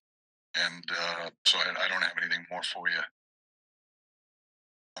injury. And so I don't have anything more for you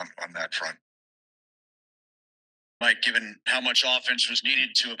on that front. Mike, given how much offense was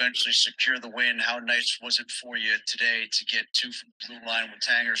needed to eventually secure the win, how nice was it for you today to get 2 from the blue line with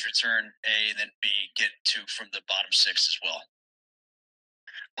Tanger's return, A, and then B, get 2 from the bottom 6 as well?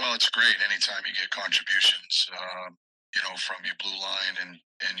 Well, it's great anytime you get contributions, from your blue line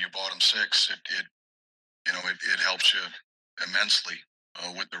and your bottom 6. It helps you immensely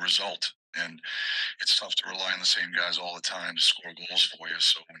with the result. And it's tough to rely on the same guys all the time to score goals for you.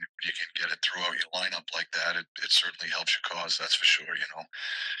 So when you can get it throughout your lineup like that, it certainly helps your cause. That's for sure.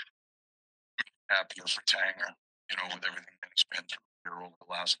 Happier for Tanger, with everything that he's been through here over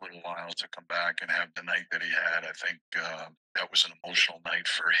the last little while to come back and have the night that he had. I think that was an emotional night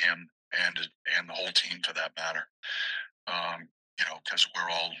for him and the whole team for that matter. Because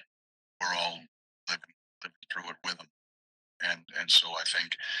we're all living through it with him, and so I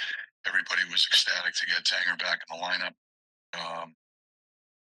think everybody was ecstatic to get Tanger back in the lineup.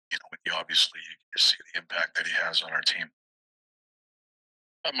 Obviously you see the impact that he has on our team.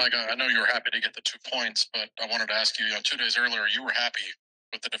 Mike, I know you were happy to get the 2 points, but I wanted to ask you, 2 days earlier, you were happy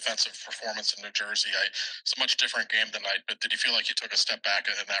with the defensive performance in New Jersey. It's a much different game tonight, but did you feel like you took a step back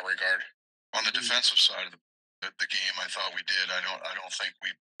in that regard? On the defensive side of the game, I thought we did. I don't think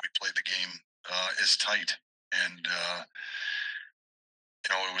we played the game as tight, and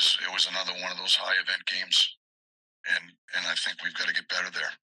it was another one of those high event games, and I think we've got to get better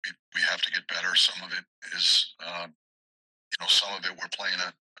there. We have to get better. Some of it is, some of it we're playing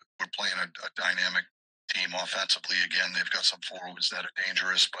a dynamic team offensively. Again, they've got some forwards that are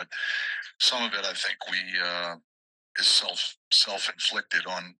dangerous, but some of it I think is self-inflicted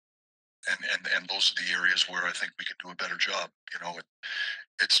on, and those are the areas where I think we can do a better job.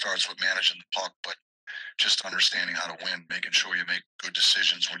 It starts with managing the puck, but just understanding how to win, making sure you make good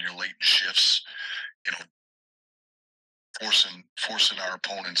decisions when you're late in shifts. Forcing our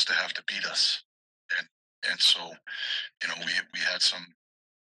opponents to have to beat us, and so we had some.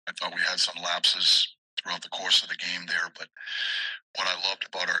 I thought we had some lapses throughout the course of the game there, but what I loved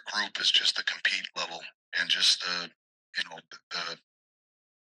about our group is just the compete level and just the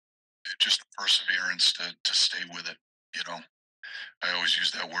just the perseverance to stay with it. I always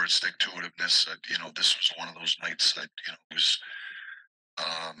use that word, stick to itiveness. This was one of those nights that it was.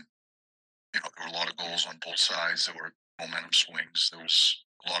 There were a lot of goals on both sides. There were momentum swings. There was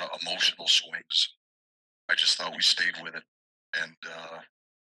a lot of emotional swings. I just thought we stayed with it, and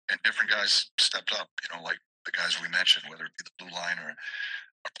different guys stepped up. Like the guys we mentioned, whether it be the blue line or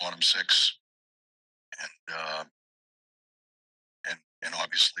our bottom 6, and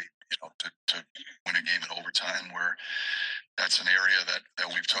obviously, to win a game in overtime, where that's an area that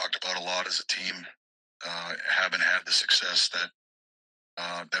we've talked about a lot as a team, haven't had the success that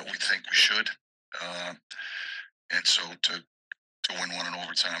we think we should, and so to win one in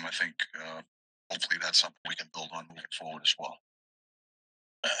overtime, I think hopefully that's something we can build on moving forward as well.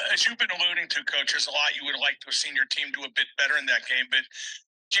 As you've been alluding to, Coach, there's a lot you would like to have seen your team do a bit better in that game, but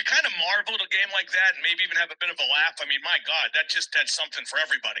do you kind of marvel at a game like that and maybe even have a bit of a laugh? I mean, my God, that just had something for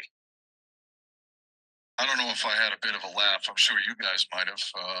everybody. I don't know if I had a bit of a laugh. I'm sure you guys might have.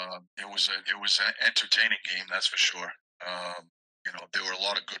 It was an entertaining game, that's for sure. There were a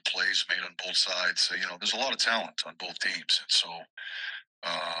lot of good plays made on both sides. There's a lot of talent on both teams, and so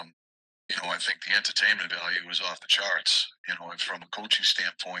I think the entertainment value was off the charts. And from a coaching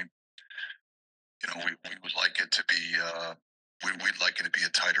standpoint, we would like it to be we'd like it to be a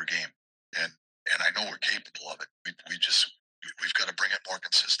tighter game, and I know we're capable of it. We've got to bring it more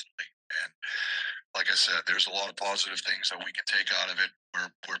consistently. And like I said, there's a lot of positive things that we can take out of it.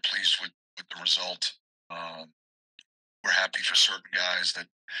 We're pleased with the result. We're happy for certain guys that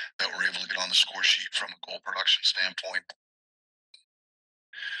were able to get on the score sheet from a goal production standpoint.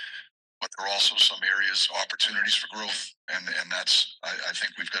 But there are also some areas, opportunities for growth, and that's I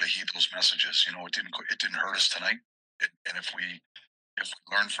think we've got to heed those messages. It didn't hurt us tonight, and if we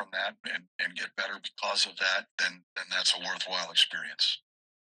learn from that and get better because of that, then that's a worthwhile experience.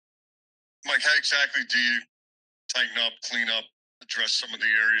 Mike, how exactly do you tighten up, clean up, address some of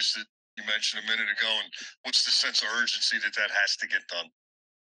the areas that you mentioned a minute ago, and what's the sense of urgency that has to get done?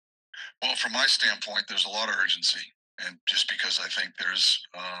 Well, from my standpoint, there's a lot of urgency, and just because I think there's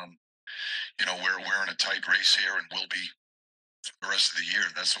we're in a tight race here and will be for the rest of the year.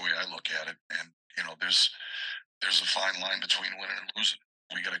 That's the way I look at it. And there's a fine line between winning and losing.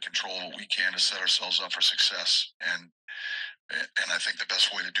 We got to control what we can to set ourselves up for success. And I think the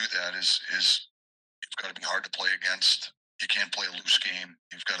best way to do that is you've got to be hard to play against. You can't play a loose game.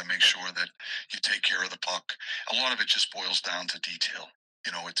 You've got to make sure that you take care of the puck. A lot of it just boils down to detail.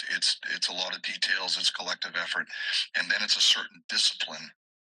 It's a lot of details. It's collective effort, and then it's a certain discipline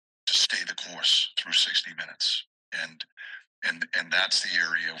to stay the course through 60 minutes. And that's the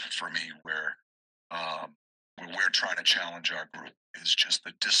area for me where we're trying to challenge our group, is just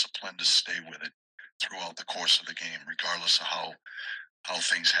the discipline to stay with it throughout the course of the game, regardless of how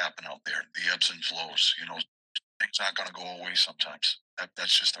things happen out there, the ebbs and flows. Things aren't going to go away sometimes.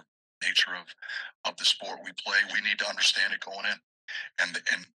 That's just the nature of the sport we play. We need to understand it going in, and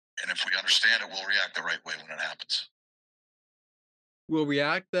if we understand it, we'll react the right way when it happens. We'll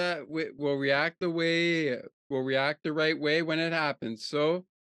react the right way when it happens. So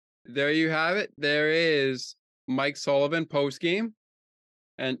there you have it. There is Mike Sullivan post game,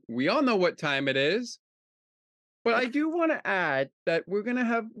 and we all know what time it is. But I do want to add that we're going to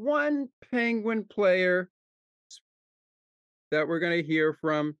have one Penguin player that we're going to hear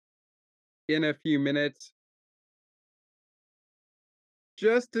from in a few minutes,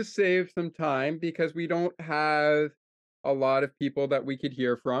 just to save some time, because we don't have a lot of people that we could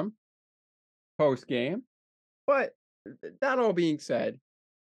hear from post game. But that all being said,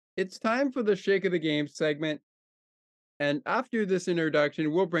 it's time for the Shake of the Game segment. And after this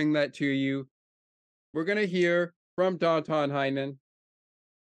introduction, we'll bring that to you. We're going to hear from Danton Heinen,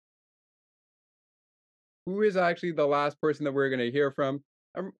 who is actually the last person that we're going to hear from.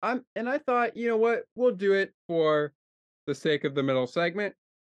 And I thought, you know what? We'll do it for the sake of the middle segment.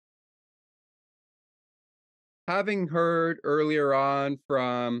 Having heard earlier on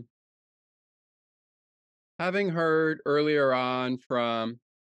from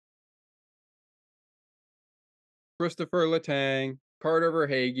Christopher Letang, Carter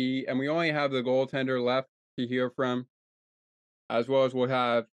Verhaeghe, and we only have the goaltender left to hear from, as well as we'll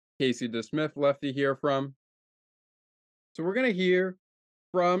have Casey DeSmith left to hear from. So we're going to hear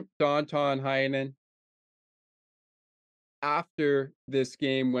from Danton Heinen after this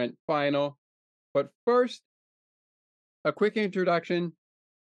game went final. But first, a quick introduction,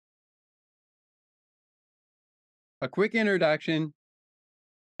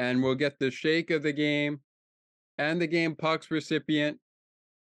 and we'll get the shake of the game and the game pucks recipient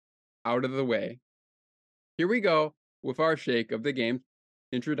out of the way. Here we go with our shake of the game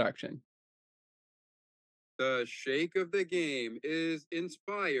introduction. The shake of the game is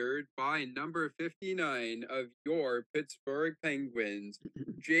inspired by number 59 of your Pittsburgh Penguins,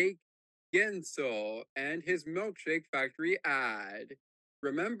 Jake Gensel, and his Milkshake Factory ad.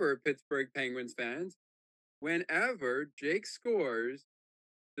 Remember, Pittsburgh Penguins fans, whenever Jake scores,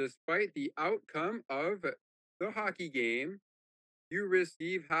 despite the outcome of the hockey game, you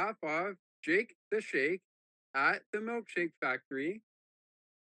receive half off Jake the Shake at the Milkshake Factory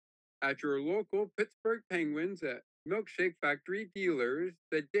at your local Pittsburgh Penguins Milkshake Factory dealers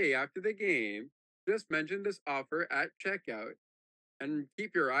the day after the game. Just mention this offer at checkout. And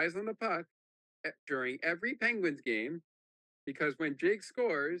keep your eyes on the puck during every Penguins game, because when Jake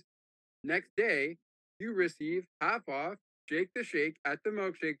scores, next day, you receive half off Jake the Shake at the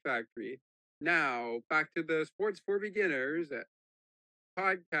Milkshake Factory. Now, back to the Sports for Beginners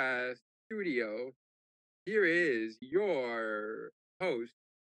podcast studio. Here is your host,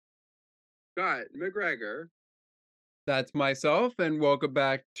 Scott McGregor. That's myself, and welcome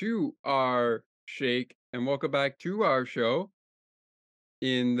back to our shake, and welcome back to our show.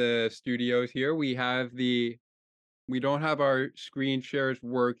 In the studios here, we don't have our screen shares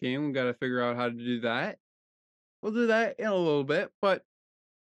working. We got to figure out how to do that. We'll do that in a little bit, but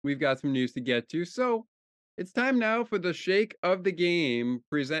we've got some news to get to. So it's time now for the shake of the game,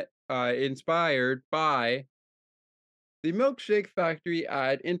 inspired by the Milkshake Factory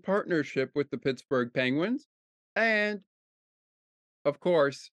ad in partnership with the Pittsburgh Penguins, and of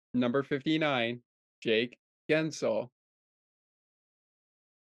course, number 59, Jake Gensel.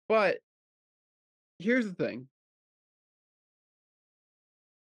 But here's the thing.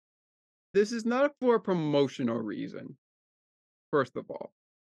 This is not for a promotional reason, first of all.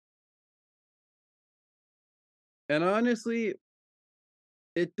 And honestly,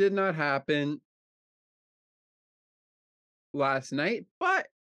 it did not happen last night, but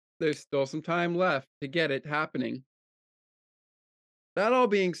there's still some time left to get it happening. That all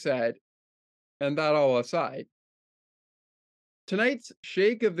being said, and that all aside, tonight's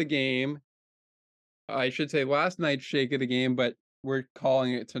shake of the game, I should say last night's shake of the game, but we're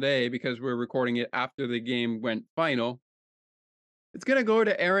calling it today because we're recording it after the game went final. It's going to go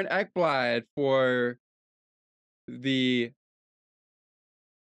to Aaron Ekblad for the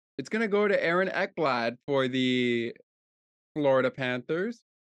Florida Panthers.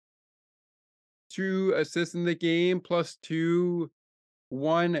 2 assists in the game, plus 1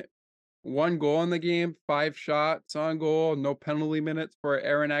 goal in the game, 5 shots on goal, no penalty minutes for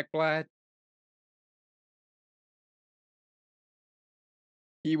Aaron Ekblad.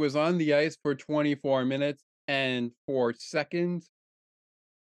 He was on the ice for 24 minutes and 4 seconds.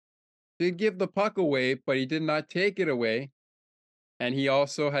 Did give the puck away, but he did not take it away. And he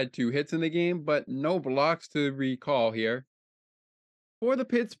also had 2 hits in the game, but no blocks to recall here. For the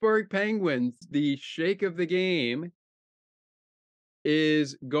Pittsburgh Penguins, the shake of the game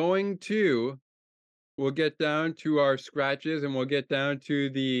is going to, we'll get down to our scratches and we'll get down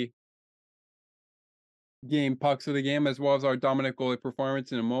to the game pucks of the game as well as our dominant goalie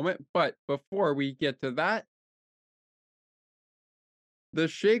performance in a moment. But before we get to that, the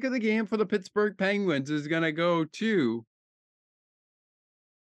shake of the game for the Pittsburgh Penguins is going to go to,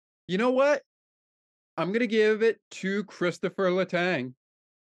 you know what? I'm going to give it to Christopher Letang.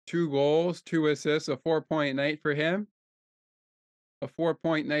 2 goals, 2 assists, a 4-point night for him. A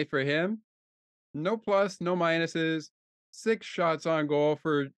 4-point night for him. No plus, no minuses. 6 shots on goal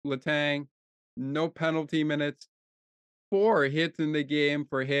for Letang. No penalty minutes. 4 hits in the game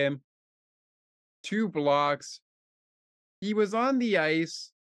for him. 2 blocks. He was on the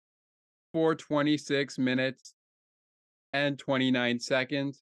ice for 26 minutes and 29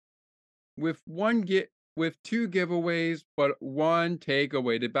 seconds with 2 giveaways, but 1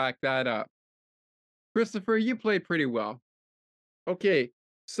 takeaway to back that up. Christopher, you played pretty well. Okay,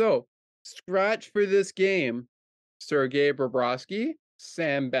 so scratch for this game, Sergei Bobrovsky,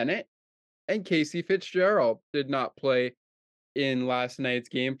 Sam Bennett, and Casey Fitzgerald did not play in last night's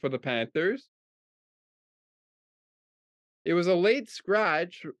game for the Panthers. It was a late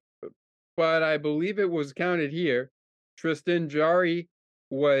scratch, but I believe it was counted here. Tristan Jarry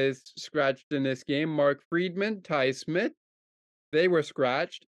was scratched in this game. Mark Friedman, Ty Smith, they were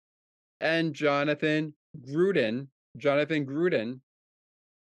scratched. And Jonathan Gruden,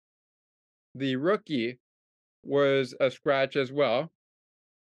 the rookie, was a scratch as well.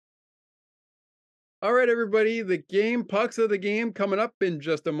 All right, everybody, the game pucks of the game coming up in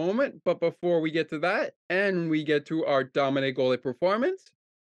just a moment. But before we get to that and we get to our dominant goalie performance,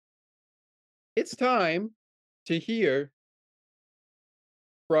 it's time to hear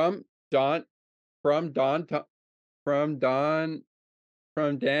from Danton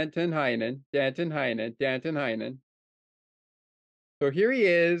Heinen. So here he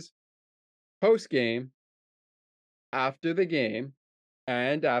is, post game, after the game,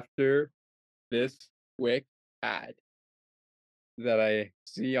 and after this quick ad that I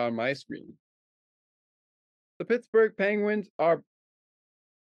see on my screen. The Pittsburgh Penguins are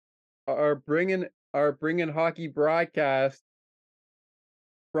bringing hockey broadcast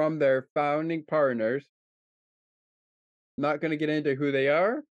from their founding partners. Not going to get into who they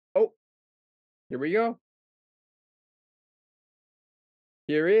are. Oh, here we go.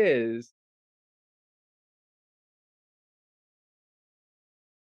 Here is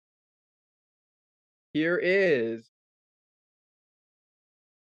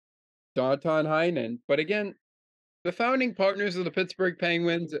Danton Heinen. But again, the founding partners of the Pittsburgh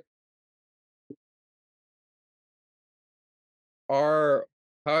Penguins are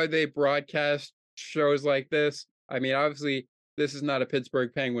how they broadcast shows like this. I mean, obviously, this is not a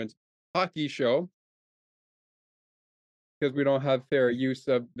Pittsburgh Penguins hockey show because we don't have fair use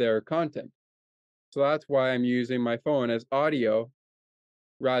of their content. So that's why I'm using my phone as audio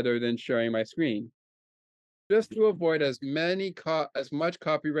rather than sharing my screen, just to avoid as much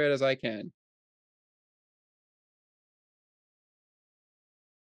copyright as I can.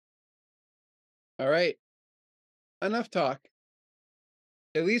 All right, enough talk,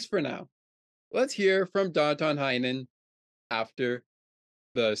 at least for now. Let's hear from Danton Heinen after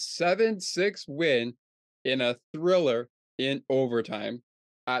the 7-6 win in a thriller in overtime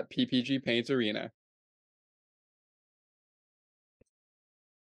at PPG Paints Arena.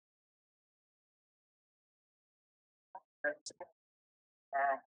 Yeah,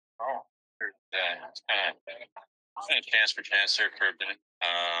 it's kind of chance for chance there for a bit.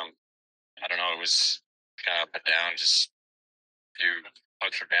 I don't know, it was kind of up and down, just a few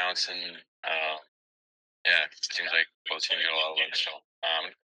pucks for bouncing. Yeah, it seems like both teams got a lot of looks. So I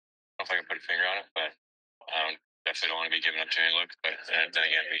don't know if I can put a finger on it, but definitely don't want to be giving up too many looks. But then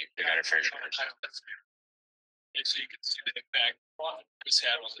again, we got our fair share. Yeah, so you can see the impact was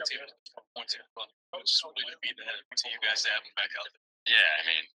had on the team. Points in front of the coach, really beat the head to you guys to have him back out there. Yeah, I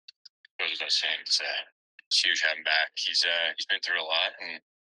mean, goes without saying, it's huge having him back. He's been through a lot, and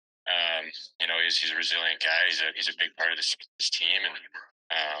you know, he's a resilient guy. He's a big part of this team, and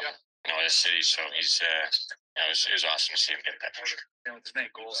you know, this city. So he's you know, it was awesome to see him get that for sure. You know, it's many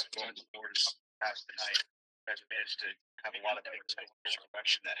goals going towards past the night. You guys managed to have a lot of big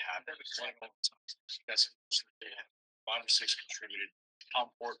direction that happened. That's bottom 6 contributed. Tom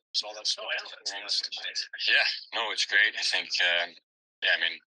Ford was all that stuff. Yeah, no, it's great. I think yeah, I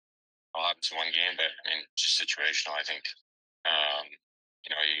mean, all happens in one game, but I mean, just situational. I think,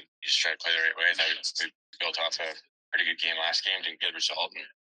 you just try to play the right way. I thought we built off a pretty good game last game, didn't get a result, and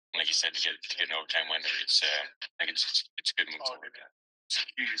like you said, to get an overtime win, I think it's a good move forward. It's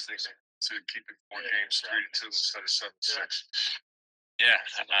the easiest thing to keep it 4 games 3-2 instead of 7-6. Yeah,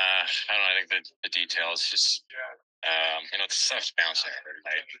 I don't know. I think the details just, the stuff's bouncing.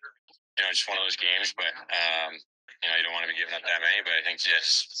 Like, just one of those games, but you don't want to be giving up that many. But I think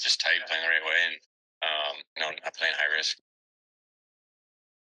just tight, playing the right way, and not playing high risk.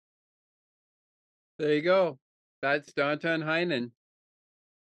 There you go. That's Danton Heinen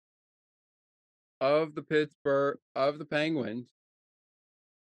of the Penguins.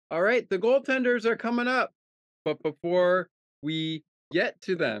 All right, the goaltenders are coming up. But before we get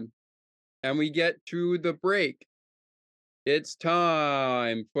to them and we get to the break, it's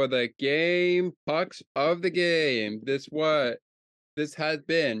time for the game pucks of the game. This has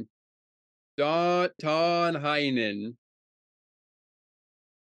been Danton Heinen.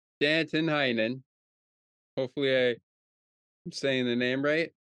 Hopefully I'm saying the name right.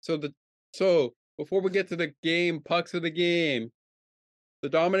 So before we get to the game pucks of the game, the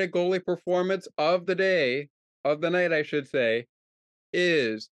dominant goalie performance of the night, I should say,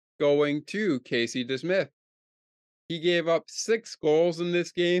 is going to Casey DeSmith. He gave up 6 goals in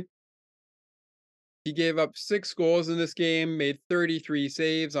this game. Made 33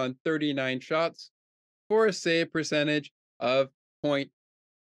 saves on 39 shots for a save percentage of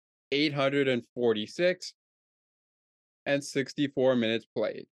 .846 and 64 minutes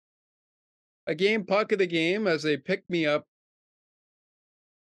played. A game puck of the game as a pick-me-up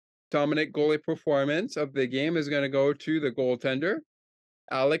dominant goalie performance of the game is going to go to the goaltender,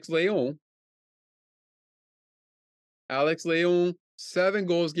 Alex Leon. 7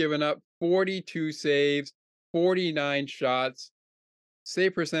 goals given up, 42 saves, 49 shots,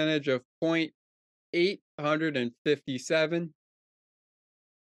 save percentage of .857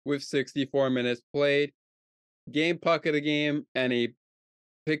 with 64 minutes played. Game puck of the game and a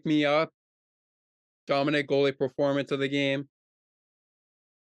pick-me-up dominant goalie performance of the game.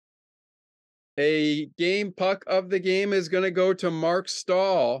 A game puck of the game is going to go to Mark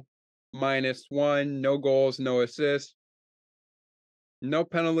Stahl, -1, no goals, no assists, no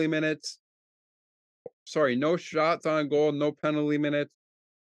penalty minutes. No shots on goal, no penalty minutes.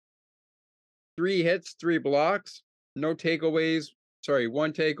 3 hits, 3 blocks, no takeaways.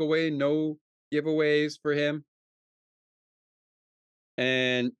 1 takeaway, no giveaways for him.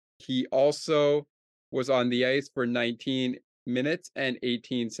 And he also was on the ice for 19 minutes and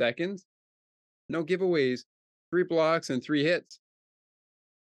 18 seconds. No giveaways, 3 blocks, and 3 hits.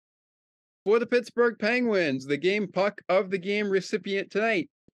 For the Pittsburgh Penguins, the game puck of the game recipient tonight.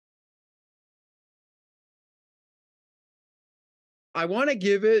 I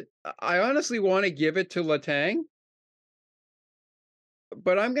honestly want to give it to Letang,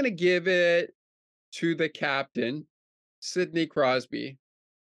 but I'm going to give it to the captain, Sidney Crosby.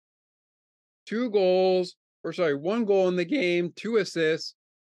 1 goal in the game, 2 assists,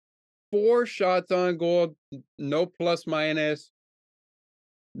 4 shots on goal, no plus minus,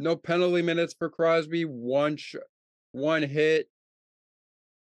 no penalty minutes for Crosby, 1 hit.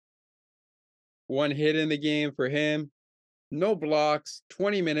 1 hit in the game for him. No blocks,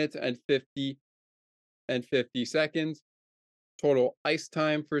 20 minutes and 50 seconds. Total ice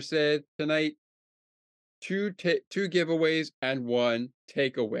time for Sid tonight. 2 giveaways and 1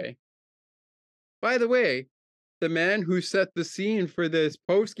 takeaway. By the way, the man who set the scene for this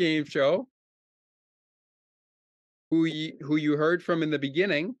post-game show, who you heard from in the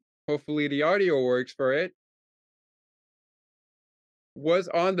beginning, hopefully the audio works for it, was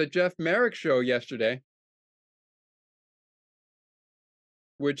on the Jeff Merrick show yesterday,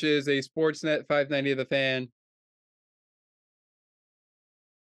 which is a Sportsnet 590 The Fan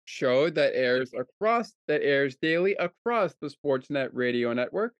show that airs daily across the Sportsnet radio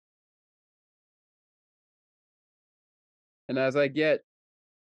network. And as I get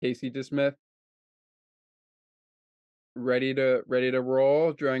Casey DeSmith ready to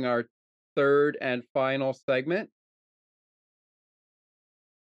roll during our 3rd and final segment,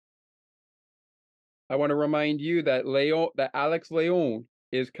 I want to remind you that Alex Leon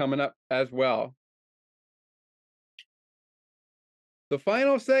is coming up as well. The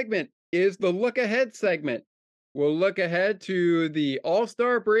final segment is the look ahead segment. We'll look ahead to the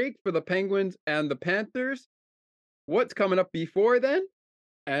All-Star break for the Penguins and the Panthers, what's coming up before then,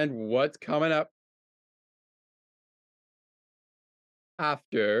 and what's coming up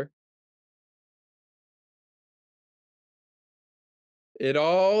after. It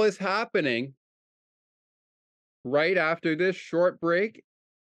all is happening right after this short break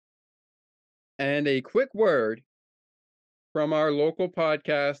and a quick word from our local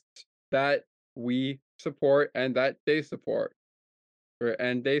podcasts that we support and that they support.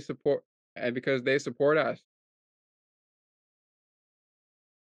 And because they support us.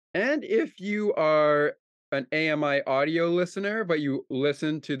 And if you are an AMI audio listener, but you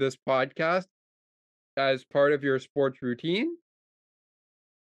listen to this podcast as part of your sports routine,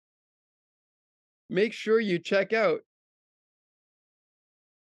 make sure you check out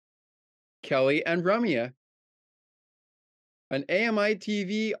Kelly and Rumia, an AMI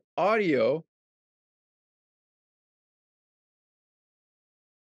TV audio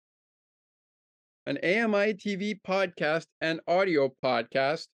an AMI TV podcast and audio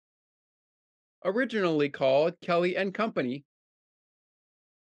podcast originally called Kelly and Company,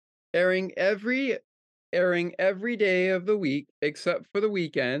 airing every day of the week except for the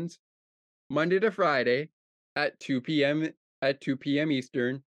weekends, Monday to Friday at 2 p.m.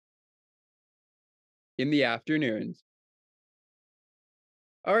 Eastern in the afternoons.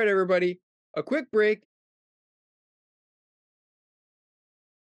 All right, everybody, a quick break.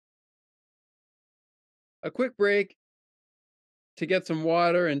 To get some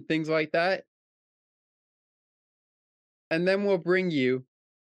water and things like that. And then we'll bring you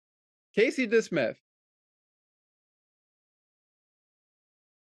Casey DeSmith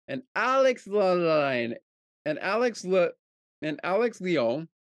and Alex Laline and Alex Leon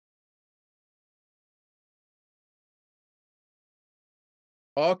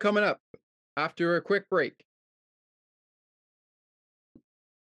all coming up after a quick break.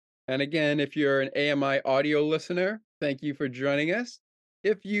 And again, if you're an AMI audio listener, thank you for joining us.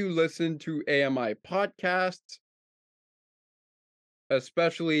 If you listen to AMI podcasts,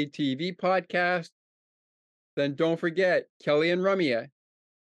 especially TV podcasts, then don't forget Kelly and Rumia,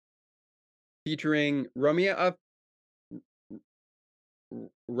 featuring Rumia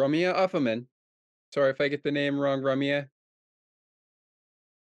Ufferman. Sorry if I get the name wrong, Rumia.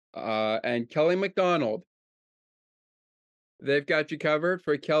 And Kelly McDonald. They've got you covered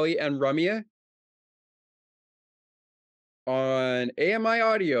for Kelly and Rumia on AMI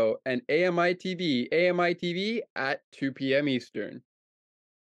Audio and AMI TV at 2 p.m. Eastern.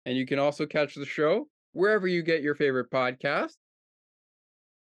 And you can also catch the show wherever you get your favorite podcast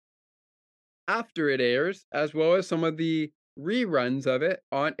after it airs, as well as some of the reruns of it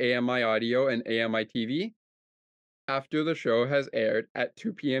on AMI Audio and AMI TV after the show has aired at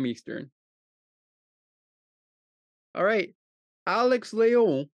 2 p.m. Eastern. All right, Alex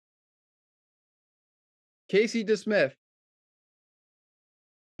Leon, Casey DeSmith,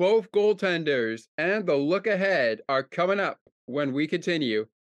 both goaltenders, and the look ahead are coming up when we continue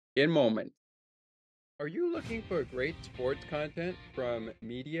in moments. Are you looking for great sports content from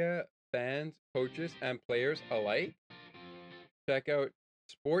media, fans, coaches, and players alike? Check out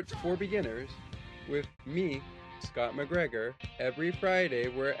Sports for Beginners with me, Scott McGregor, every Friday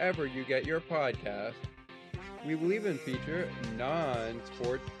wherever you get your podcast. We will even feature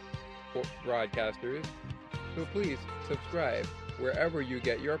non-sports broadcasters, so please subscribe wherever you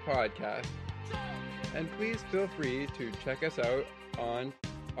get your podcast. And please feel free to check us out on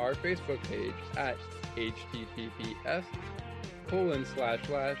our Facebook page at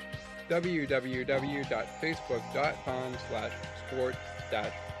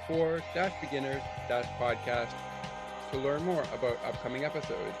to learn more about upcoming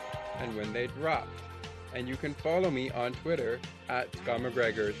episodes and when they drop. And you can follow me on Twitter at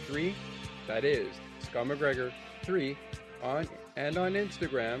ScottMcGregor3, that is ScottMcGregor3, and on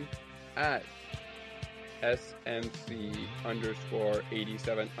Instagram at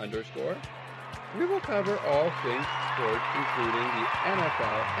SMC_87_. We will cover all things sports, including the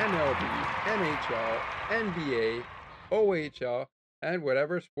NFL, MLB, NHL, NBA, OHL, and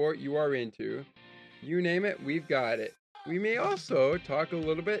whatever sport you are into. You name it, we've got it. We may also talk a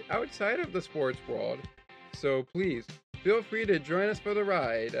little bit outside of the sports world, so please feel free to join us for the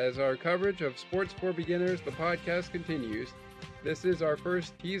ride as our coverage of Sports for Beginners, the podcast, continues. This is our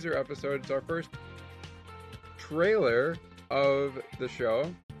first teaser episode. It's our first trailer of the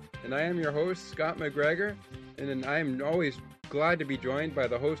show. And I am your host, Scott McGregor, and I am always glad to be joined by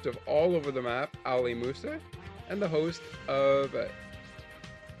the host of All Over the Map, Ali Musa, and the host of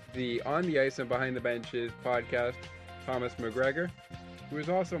the On the Ice and Behind the Benches podcast, Thomas McGregor, who is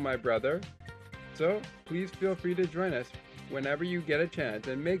also my brother. So please feel free to join us whenever you get a chance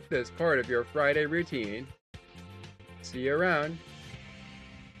and make this part of your Friday routine. See you around.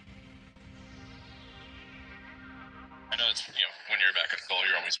 I know it's, when you're back at goal,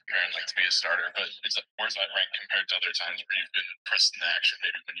 you're always preparing to be a starter, but where's that rank compared to other times where you've been pressed in action,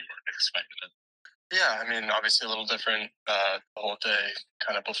 maybe when you weren't expecting it? Yeah, I mean, obviously a little different the whole day,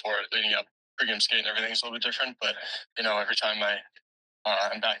 kind of before leading up, pregame skate and everything's a little bit different. But every time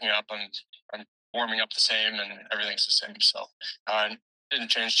I'm backing up, I'm warming up the same, and everything's the same. So it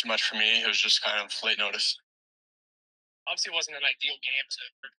didn't change too much for me. It was just kind of late notice. Obviously, it wasn't an ideal game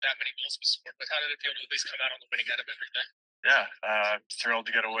for that many goals to score, but how did it feel to at least come out on the winning end of everything? Yeah, thrilled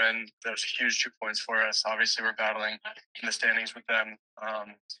to get a win. That was a huge 2 points for us. Obviously, we're battling in the standings with them.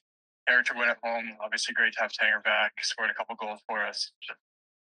 Character win at home. Obviously, great to have Tanger back. Scored a couple goals for us.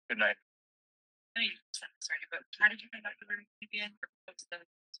 Good night. Sorry, but how did you find out you were again?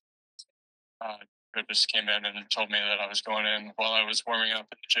 Good just came in and told me that I was going in while I was warming up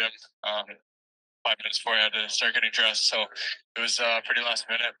in the gym. 5 minutes before I had to start getting dressed, so it was pretty last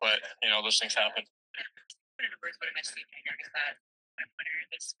minute. But those things happen. I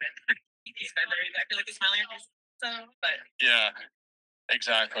feel like a smile on your face. So, but Yeah,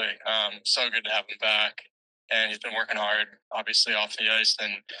 exactly. So good to have him back, and he's been working hard, obviously off the ice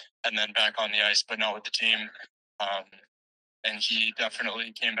and then back on the ice, but not with the team. And he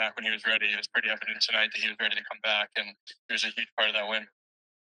definitely came back when he was ready. It was pretty evident tonight that he was ready to come back, and he was a huge part of that win.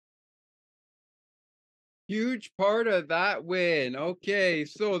 Huge part of that win. Okay,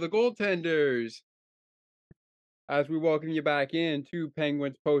 so the goaltenders. As we welcome you back into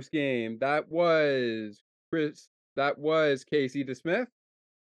Penguins post game, that was Casey DeSmith,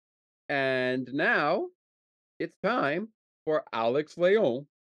 and now it's time for Alex Leon.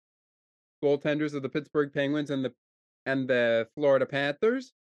 Goaltenders of the Pittsburgh Penguins and the Florida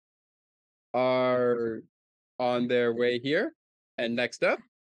Panthers are on their way here, and next up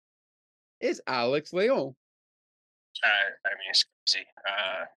is Alex Leon. I mean, it's crazy.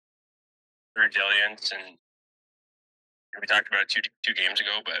 Resilience, and we talked about it two games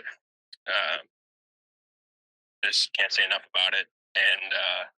ago, but just can't say enough about it. And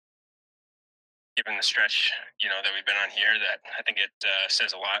given the stretch, that we've been on here, that I think it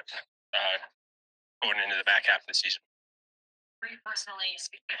says a lot going into the back half of the season. for you personally,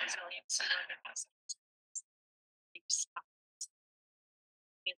 speaking of resilience,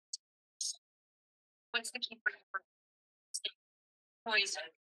 what's the key for you for poise?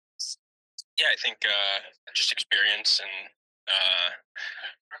 Yeah, I think just experience and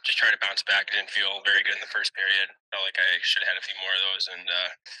just try to bounce back. I didn't feel very good in the first period. Felt like I should have had a few more of those, and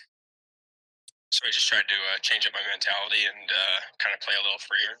so I just tried to change up my mentality and kind of play a little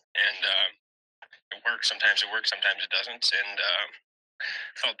freer. And it works. Sometimes it works, sometimes it doesn't. And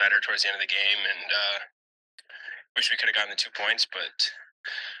felt better towards the end of the game. And wish we could have gotten the 2 points, but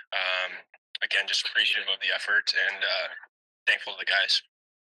again, just appreciative of the effort and thankful to the guys.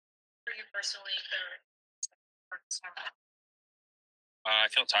 For you personally, I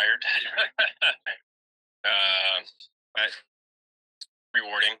feel tired, but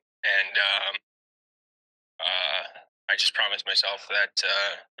rewarding. And I just promised myself that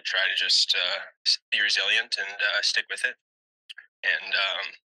I'd try to just be resilient and stick with it. And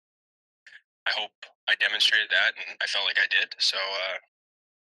I hope I demonstrated that, and I felt like I did. So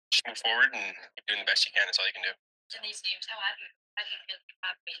just move forward and keep doing the best you can. That's all you can do. in these games, how do you feel you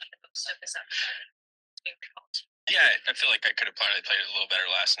have made the most of this up? Yeah, I feel like I could have probably played it a little better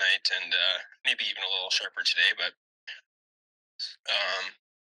last night, and maybe even a little sharper today. But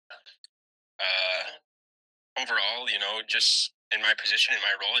overall, just in my position, in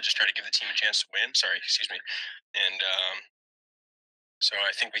my role, I just try to give the team a chance to win. Sorry, excuse me. And so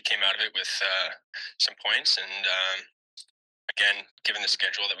I think we came out of it with some points. And again, given the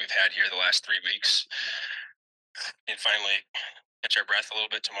schedule that we've had here the last 3 weeks, and finally catch our breath a little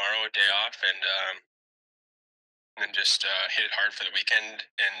bit tomorrow, a day off, and then just hit it hard for the weekend.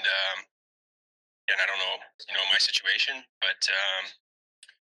 And I don't know, my situation, but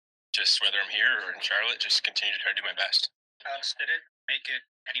just whether I'm here or in Charlotte, just continue to try to do my best. Did it make it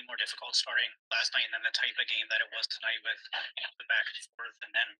any more difficult starting last night than the type of game that it was tonight with the back and forth,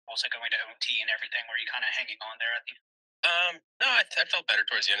 and then also going to OT and everything? Were you kind of hanging on there at the end? No, I felt better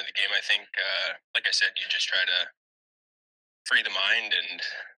towards the end of the game. I think, like I said, you just try to free the mind, and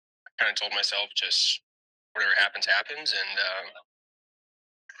I kind of told myself just whatever happens, happens, and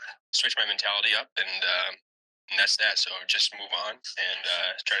switch my mentality up, and that's that. So just move on and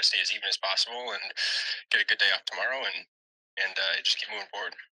try to stay as even as possible, and get a good day off tomorrow, and just keep moving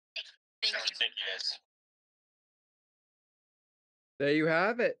forward. Thank you guys. There you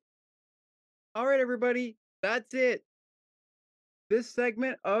have it. All right, everybody, that's it. This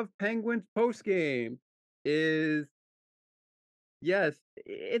segment of Penguins postgame is, yes,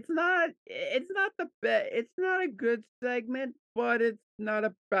 it's not the best. It's not a good segment, but it's not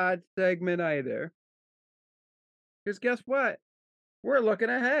a bad segment either. Because guess what? We're looking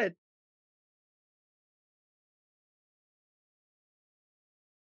ahead.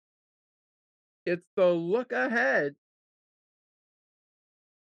 It's the look ahead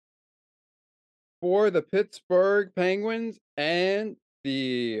for the Pittsburgh Penguins and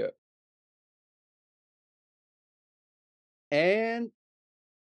the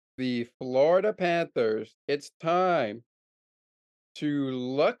Florida Panthers. It's time to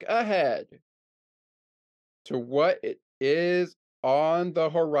look ahead to what it is on the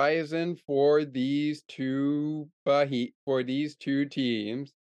horizon for these two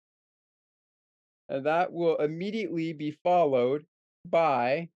teams. And that will immediately be followed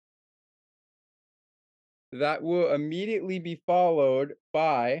by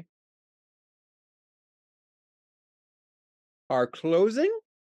our closing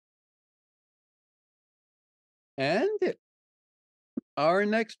and our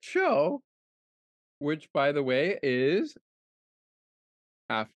next show, which, by the way, is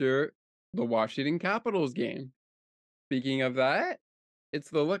after the Washington Capitals game. Speaking of that, it's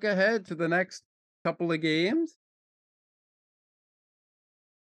the look ahead to the next couple of games.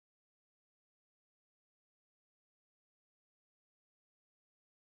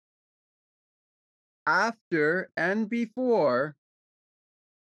 After and before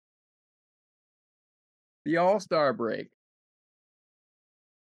the All-Star break.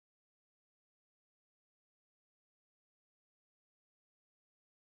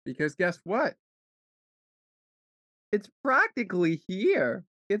 Because guess what? It's practically here.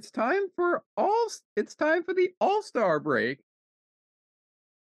 It's time for the All-Star break.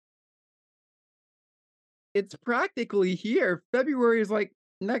 It's practically here. February is like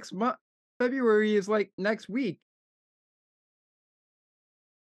next month. February is like next week.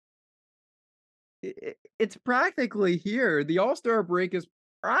 It's practically here. The All-Star break is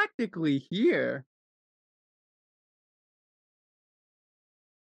practically here.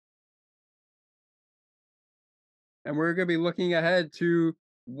 And we're going to be looking ahead to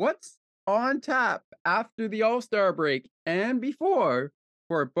what's on tap after the All-Star break and before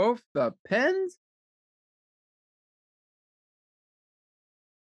for both the Pens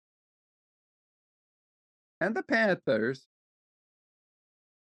and the Panthers.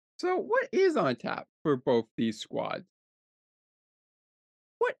 So what is on tap for both these squads?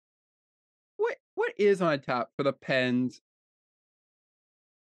 What is on tap for the Pens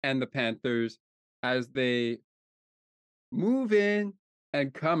and the Panthers as they move in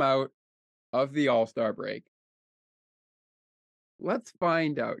and come out of the All-Star break? Let's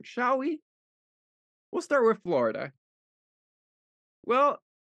find out, shall we? We'll start with Florida. Well,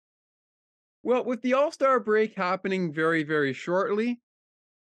 with the All-Star break happening very, very shortly,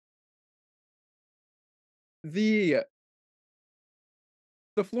 the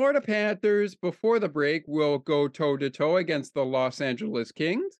Florida Panthers, before the break, will go toe-to-toe against the Los Angeles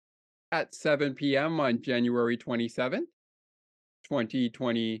Kings at 7 p.m. on January 27th,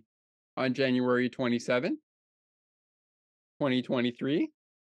 2020, on January 27th, 2023,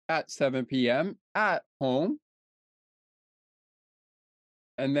 at 7 p.m. at home.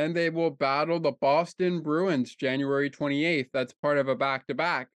 And then they will battle the Boston Bruins January 28th. That's part of a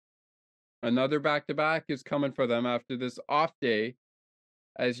back-to-back. Another back-to-back is coming for them after this off day,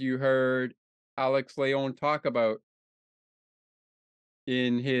 as you heard Alex Leon talk about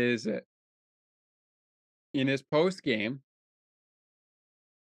in his post game.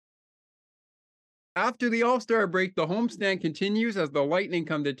 After the All-Star break, the homestand continues as the Lightning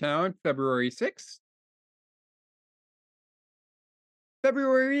come to town February 6th.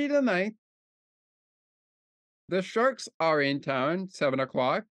 February the 9th, the Sharks are in town 7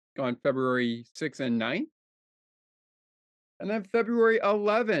 o'clock on February 6th and 9th. And then February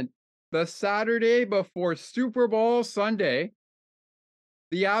 11th, the Saturday before Super Bowl Sunday,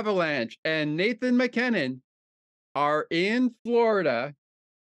 the Avalanche and Nathan McKinnon are in Florida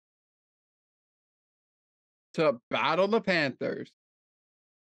to battle the Panthers.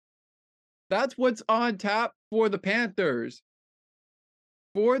 That's what's on tap for the Panthers.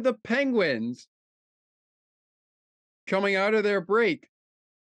 For the Penguins, coming out of their break.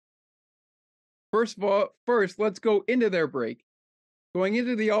 First, let's go into their break. Going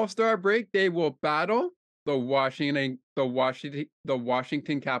into the All-Star break, they will battle the Washington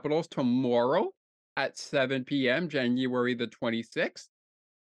Capitals tomorrow at 7 p.m., January the 26th.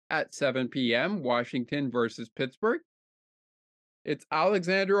 At 7 p.m., Washington versus Pittsburgh. It's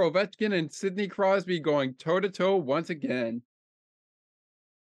Alexander Ovechkin and Sidney Crosby going toe-to-toe once again.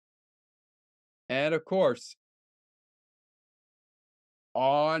 And of course,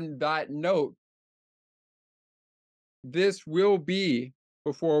 on that note, this will be,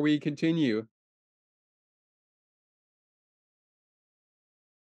 before we continue,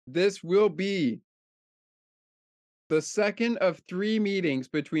 this will be the second of 3 meetings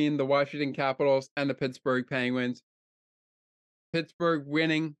between the Washington Capitals and the Pittsburgh Penguins. Pittsburgh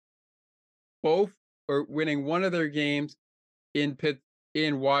winning one of their games in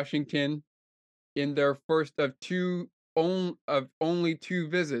Washington in their first of only 2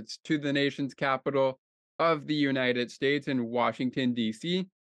 visits to the nation's capital of the United States in Washington, D.C.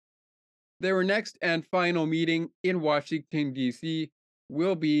 Their next and final meeting in Washington, D.C.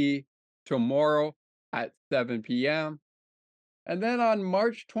 will be tomorrow at 7 p.m. And then on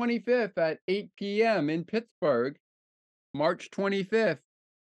March 25th at 8 p.m. in Pittsburgh, March 25th,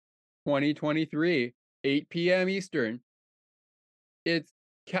 2023, 8 p.m. Eastern. It's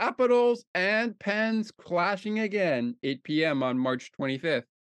Capitals and Pens clashing again, 8 p.m. on March 25th.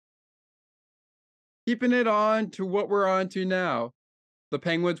 Keeping it on to what we're on to now. The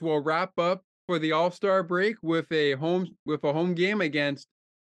Penguins will wrap up for the All-Star break with a home game against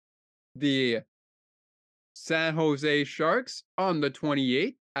the San Jose Sharks on the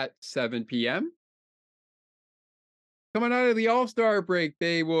 28th at 7 p.m. Coming out of the All-Star break,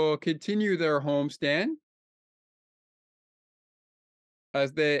 they will continue their homestand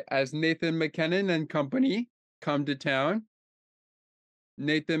as Nathan MacKinnon and company come to town.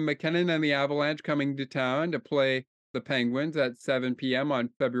 Nathan MacKinnon and the Avalanche coming to town to play the Penguins at 7 p.m. on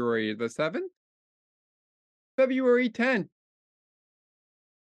February the 7th. February 10th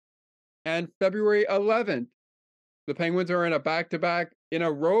and February 11th. The Penguins are in a back-to-back in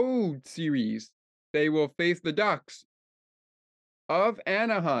a road series. They will face the Ducks of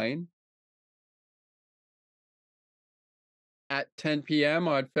Anaheim at 10 p.m.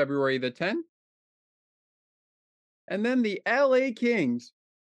 on February the 10th. And then the LA Kings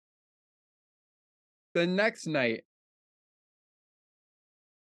the next night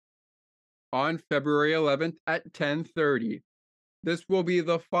on February 11th at 10:30. This will be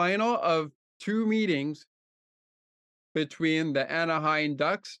the final of 2 meetings between the Anaheim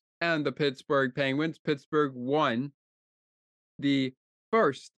Ducks and the Pittsburgh Penguins. Pittsburgh won the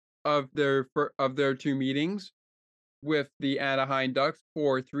first of their 2 meetings with the Anaheim Ducks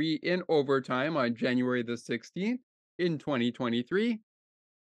 4-3 in overtime on January the 16th in 2023.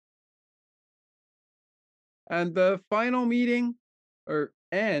 And the final meeting,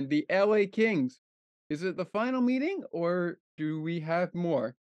 and the LA Kings. Is it the final meeting or do we have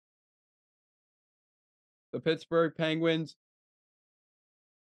more? The Pittsburgh Penguins.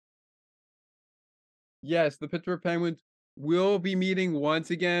 Yes, the Pittsburgh Penguins will be meeting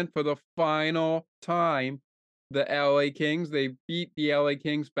once again for the final time. The LA Kings, they beat the LA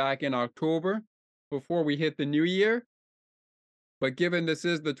Kings back in October before we hit the new year. But given this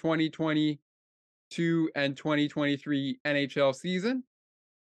is the 2022 and 2023 NHL season,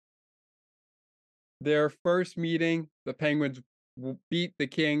 their first meeting, the Penguins beat the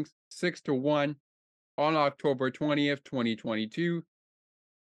Kings 6-1 on October 20th, 2022.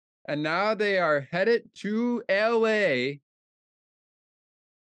 And now they are headed to LA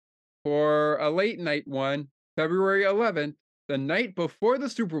for a late night one, February 11th, the night before the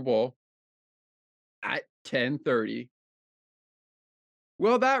Super Bowl at 10:30.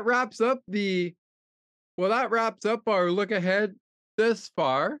 Well, that wraps up our look ahead this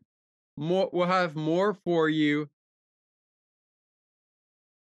far. We'll have more for you.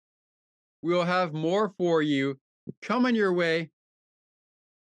 We'll have more for you coming your way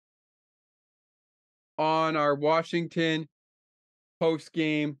on our Washington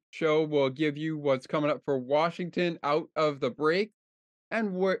post-game show. We'll give you what's coming up for Washington out of the break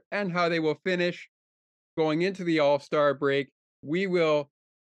and how they will finish going into the All-Star break. We will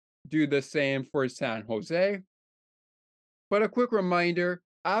do the same for San Jose. But a quick reminder,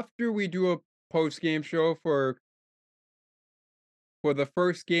 after we do a post-game show for the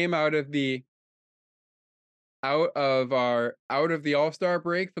first game out of the All-Star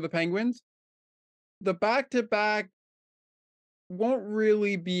break for the Penguins, the back-to-back won't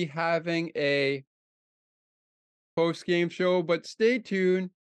really be having a post-game show, but stay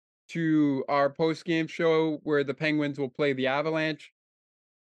tuned to our post-game show where the Penguins will play the Avalanche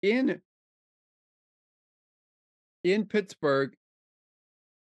in Pittsburgh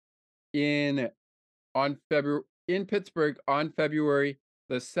on February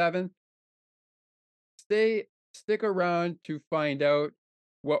the 7th. Stick around to find out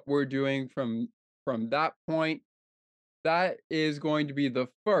what we're doing from that point. That is going to be the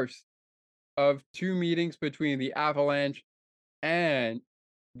first of 2 meetings between the Avalanche and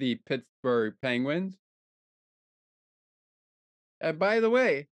the Pittsburgh Penguins. And by the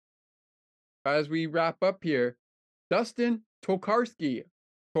way, as we wrap up here, Dustin Tokarski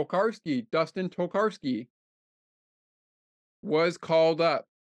was called up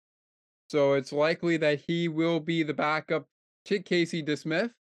So it's likely that he will be the backup to Casey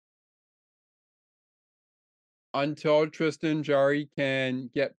DeSmith until Tristan Jarry can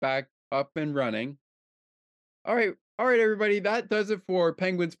get back up and running. All right, everybody. That does it for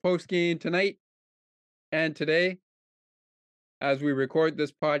Penguins post-game tonight and today. As we record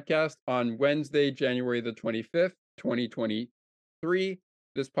this podcast on Wednesday, January the 25th, 2023.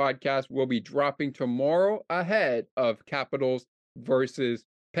 This podcast will be dropping tomorrow ahead of Capitals versus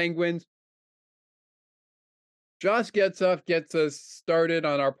Penguins. Josh gets us started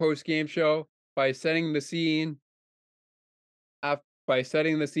on our post-game show by setting the scene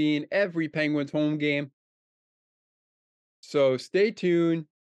every Penguins home game. So stay tuned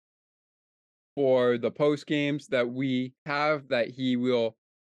for the post games that we have that he will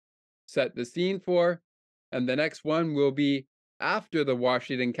set the scene for. And the next one will be after the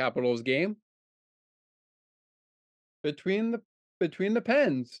Washington Capitals game between the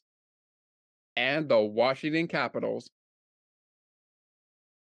Pens and the Washington Capitals.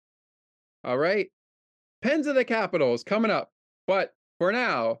 All right. Pens of the Capitals coming up. But for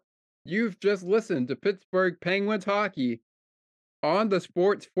now, you've just listened to Pittsburgh Penguins hockey on the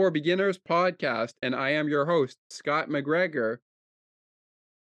Sports for Beginners podcast, and I am your host, Scott McGregor,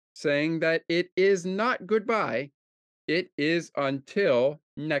 saying that it is not goodbye, it is until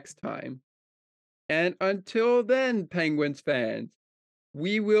next time. And until then, Penguins fans,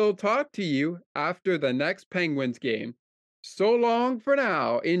 we will talk to you after the next Penguins game. So long for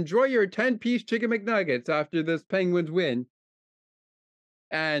now. Enjoy your 10-piece chicken McNuggets after this Penguins win.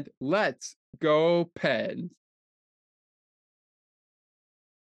 And let's go Pens.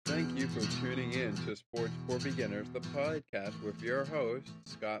 Thank you for tuning in to Sports for Beginners, the podcast with your host,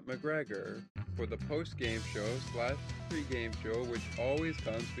 Scott McGregor, for the post-game show / pre-game show, which always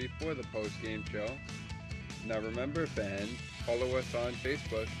comes before the post-game show. Now remember, fans, follow us on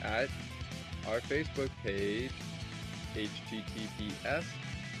Facebook at our Facebook page,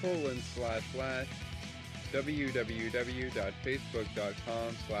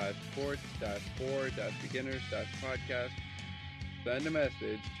 https://www.facebook.com/sports-for-beginners-podcast. Send a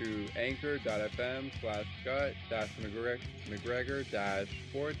message to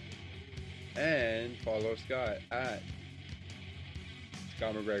anchor.fm/Scott-McGregor-sports and follow Scott at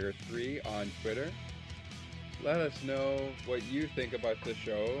Scott McGregor3 on Twitter. Let us know what you think about the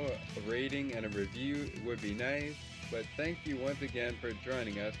show. A rating and a review would be nice. But thank you once again for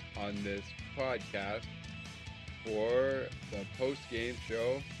joining us on this podcast for the post-game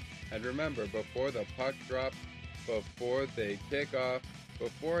show. And remember, before the puck drops, before they kick off,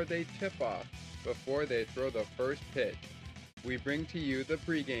 before they tip off, before they throw the first pitch, we bring to you the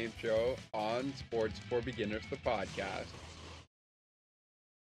pregame show on Sports for Beginners, the podcast.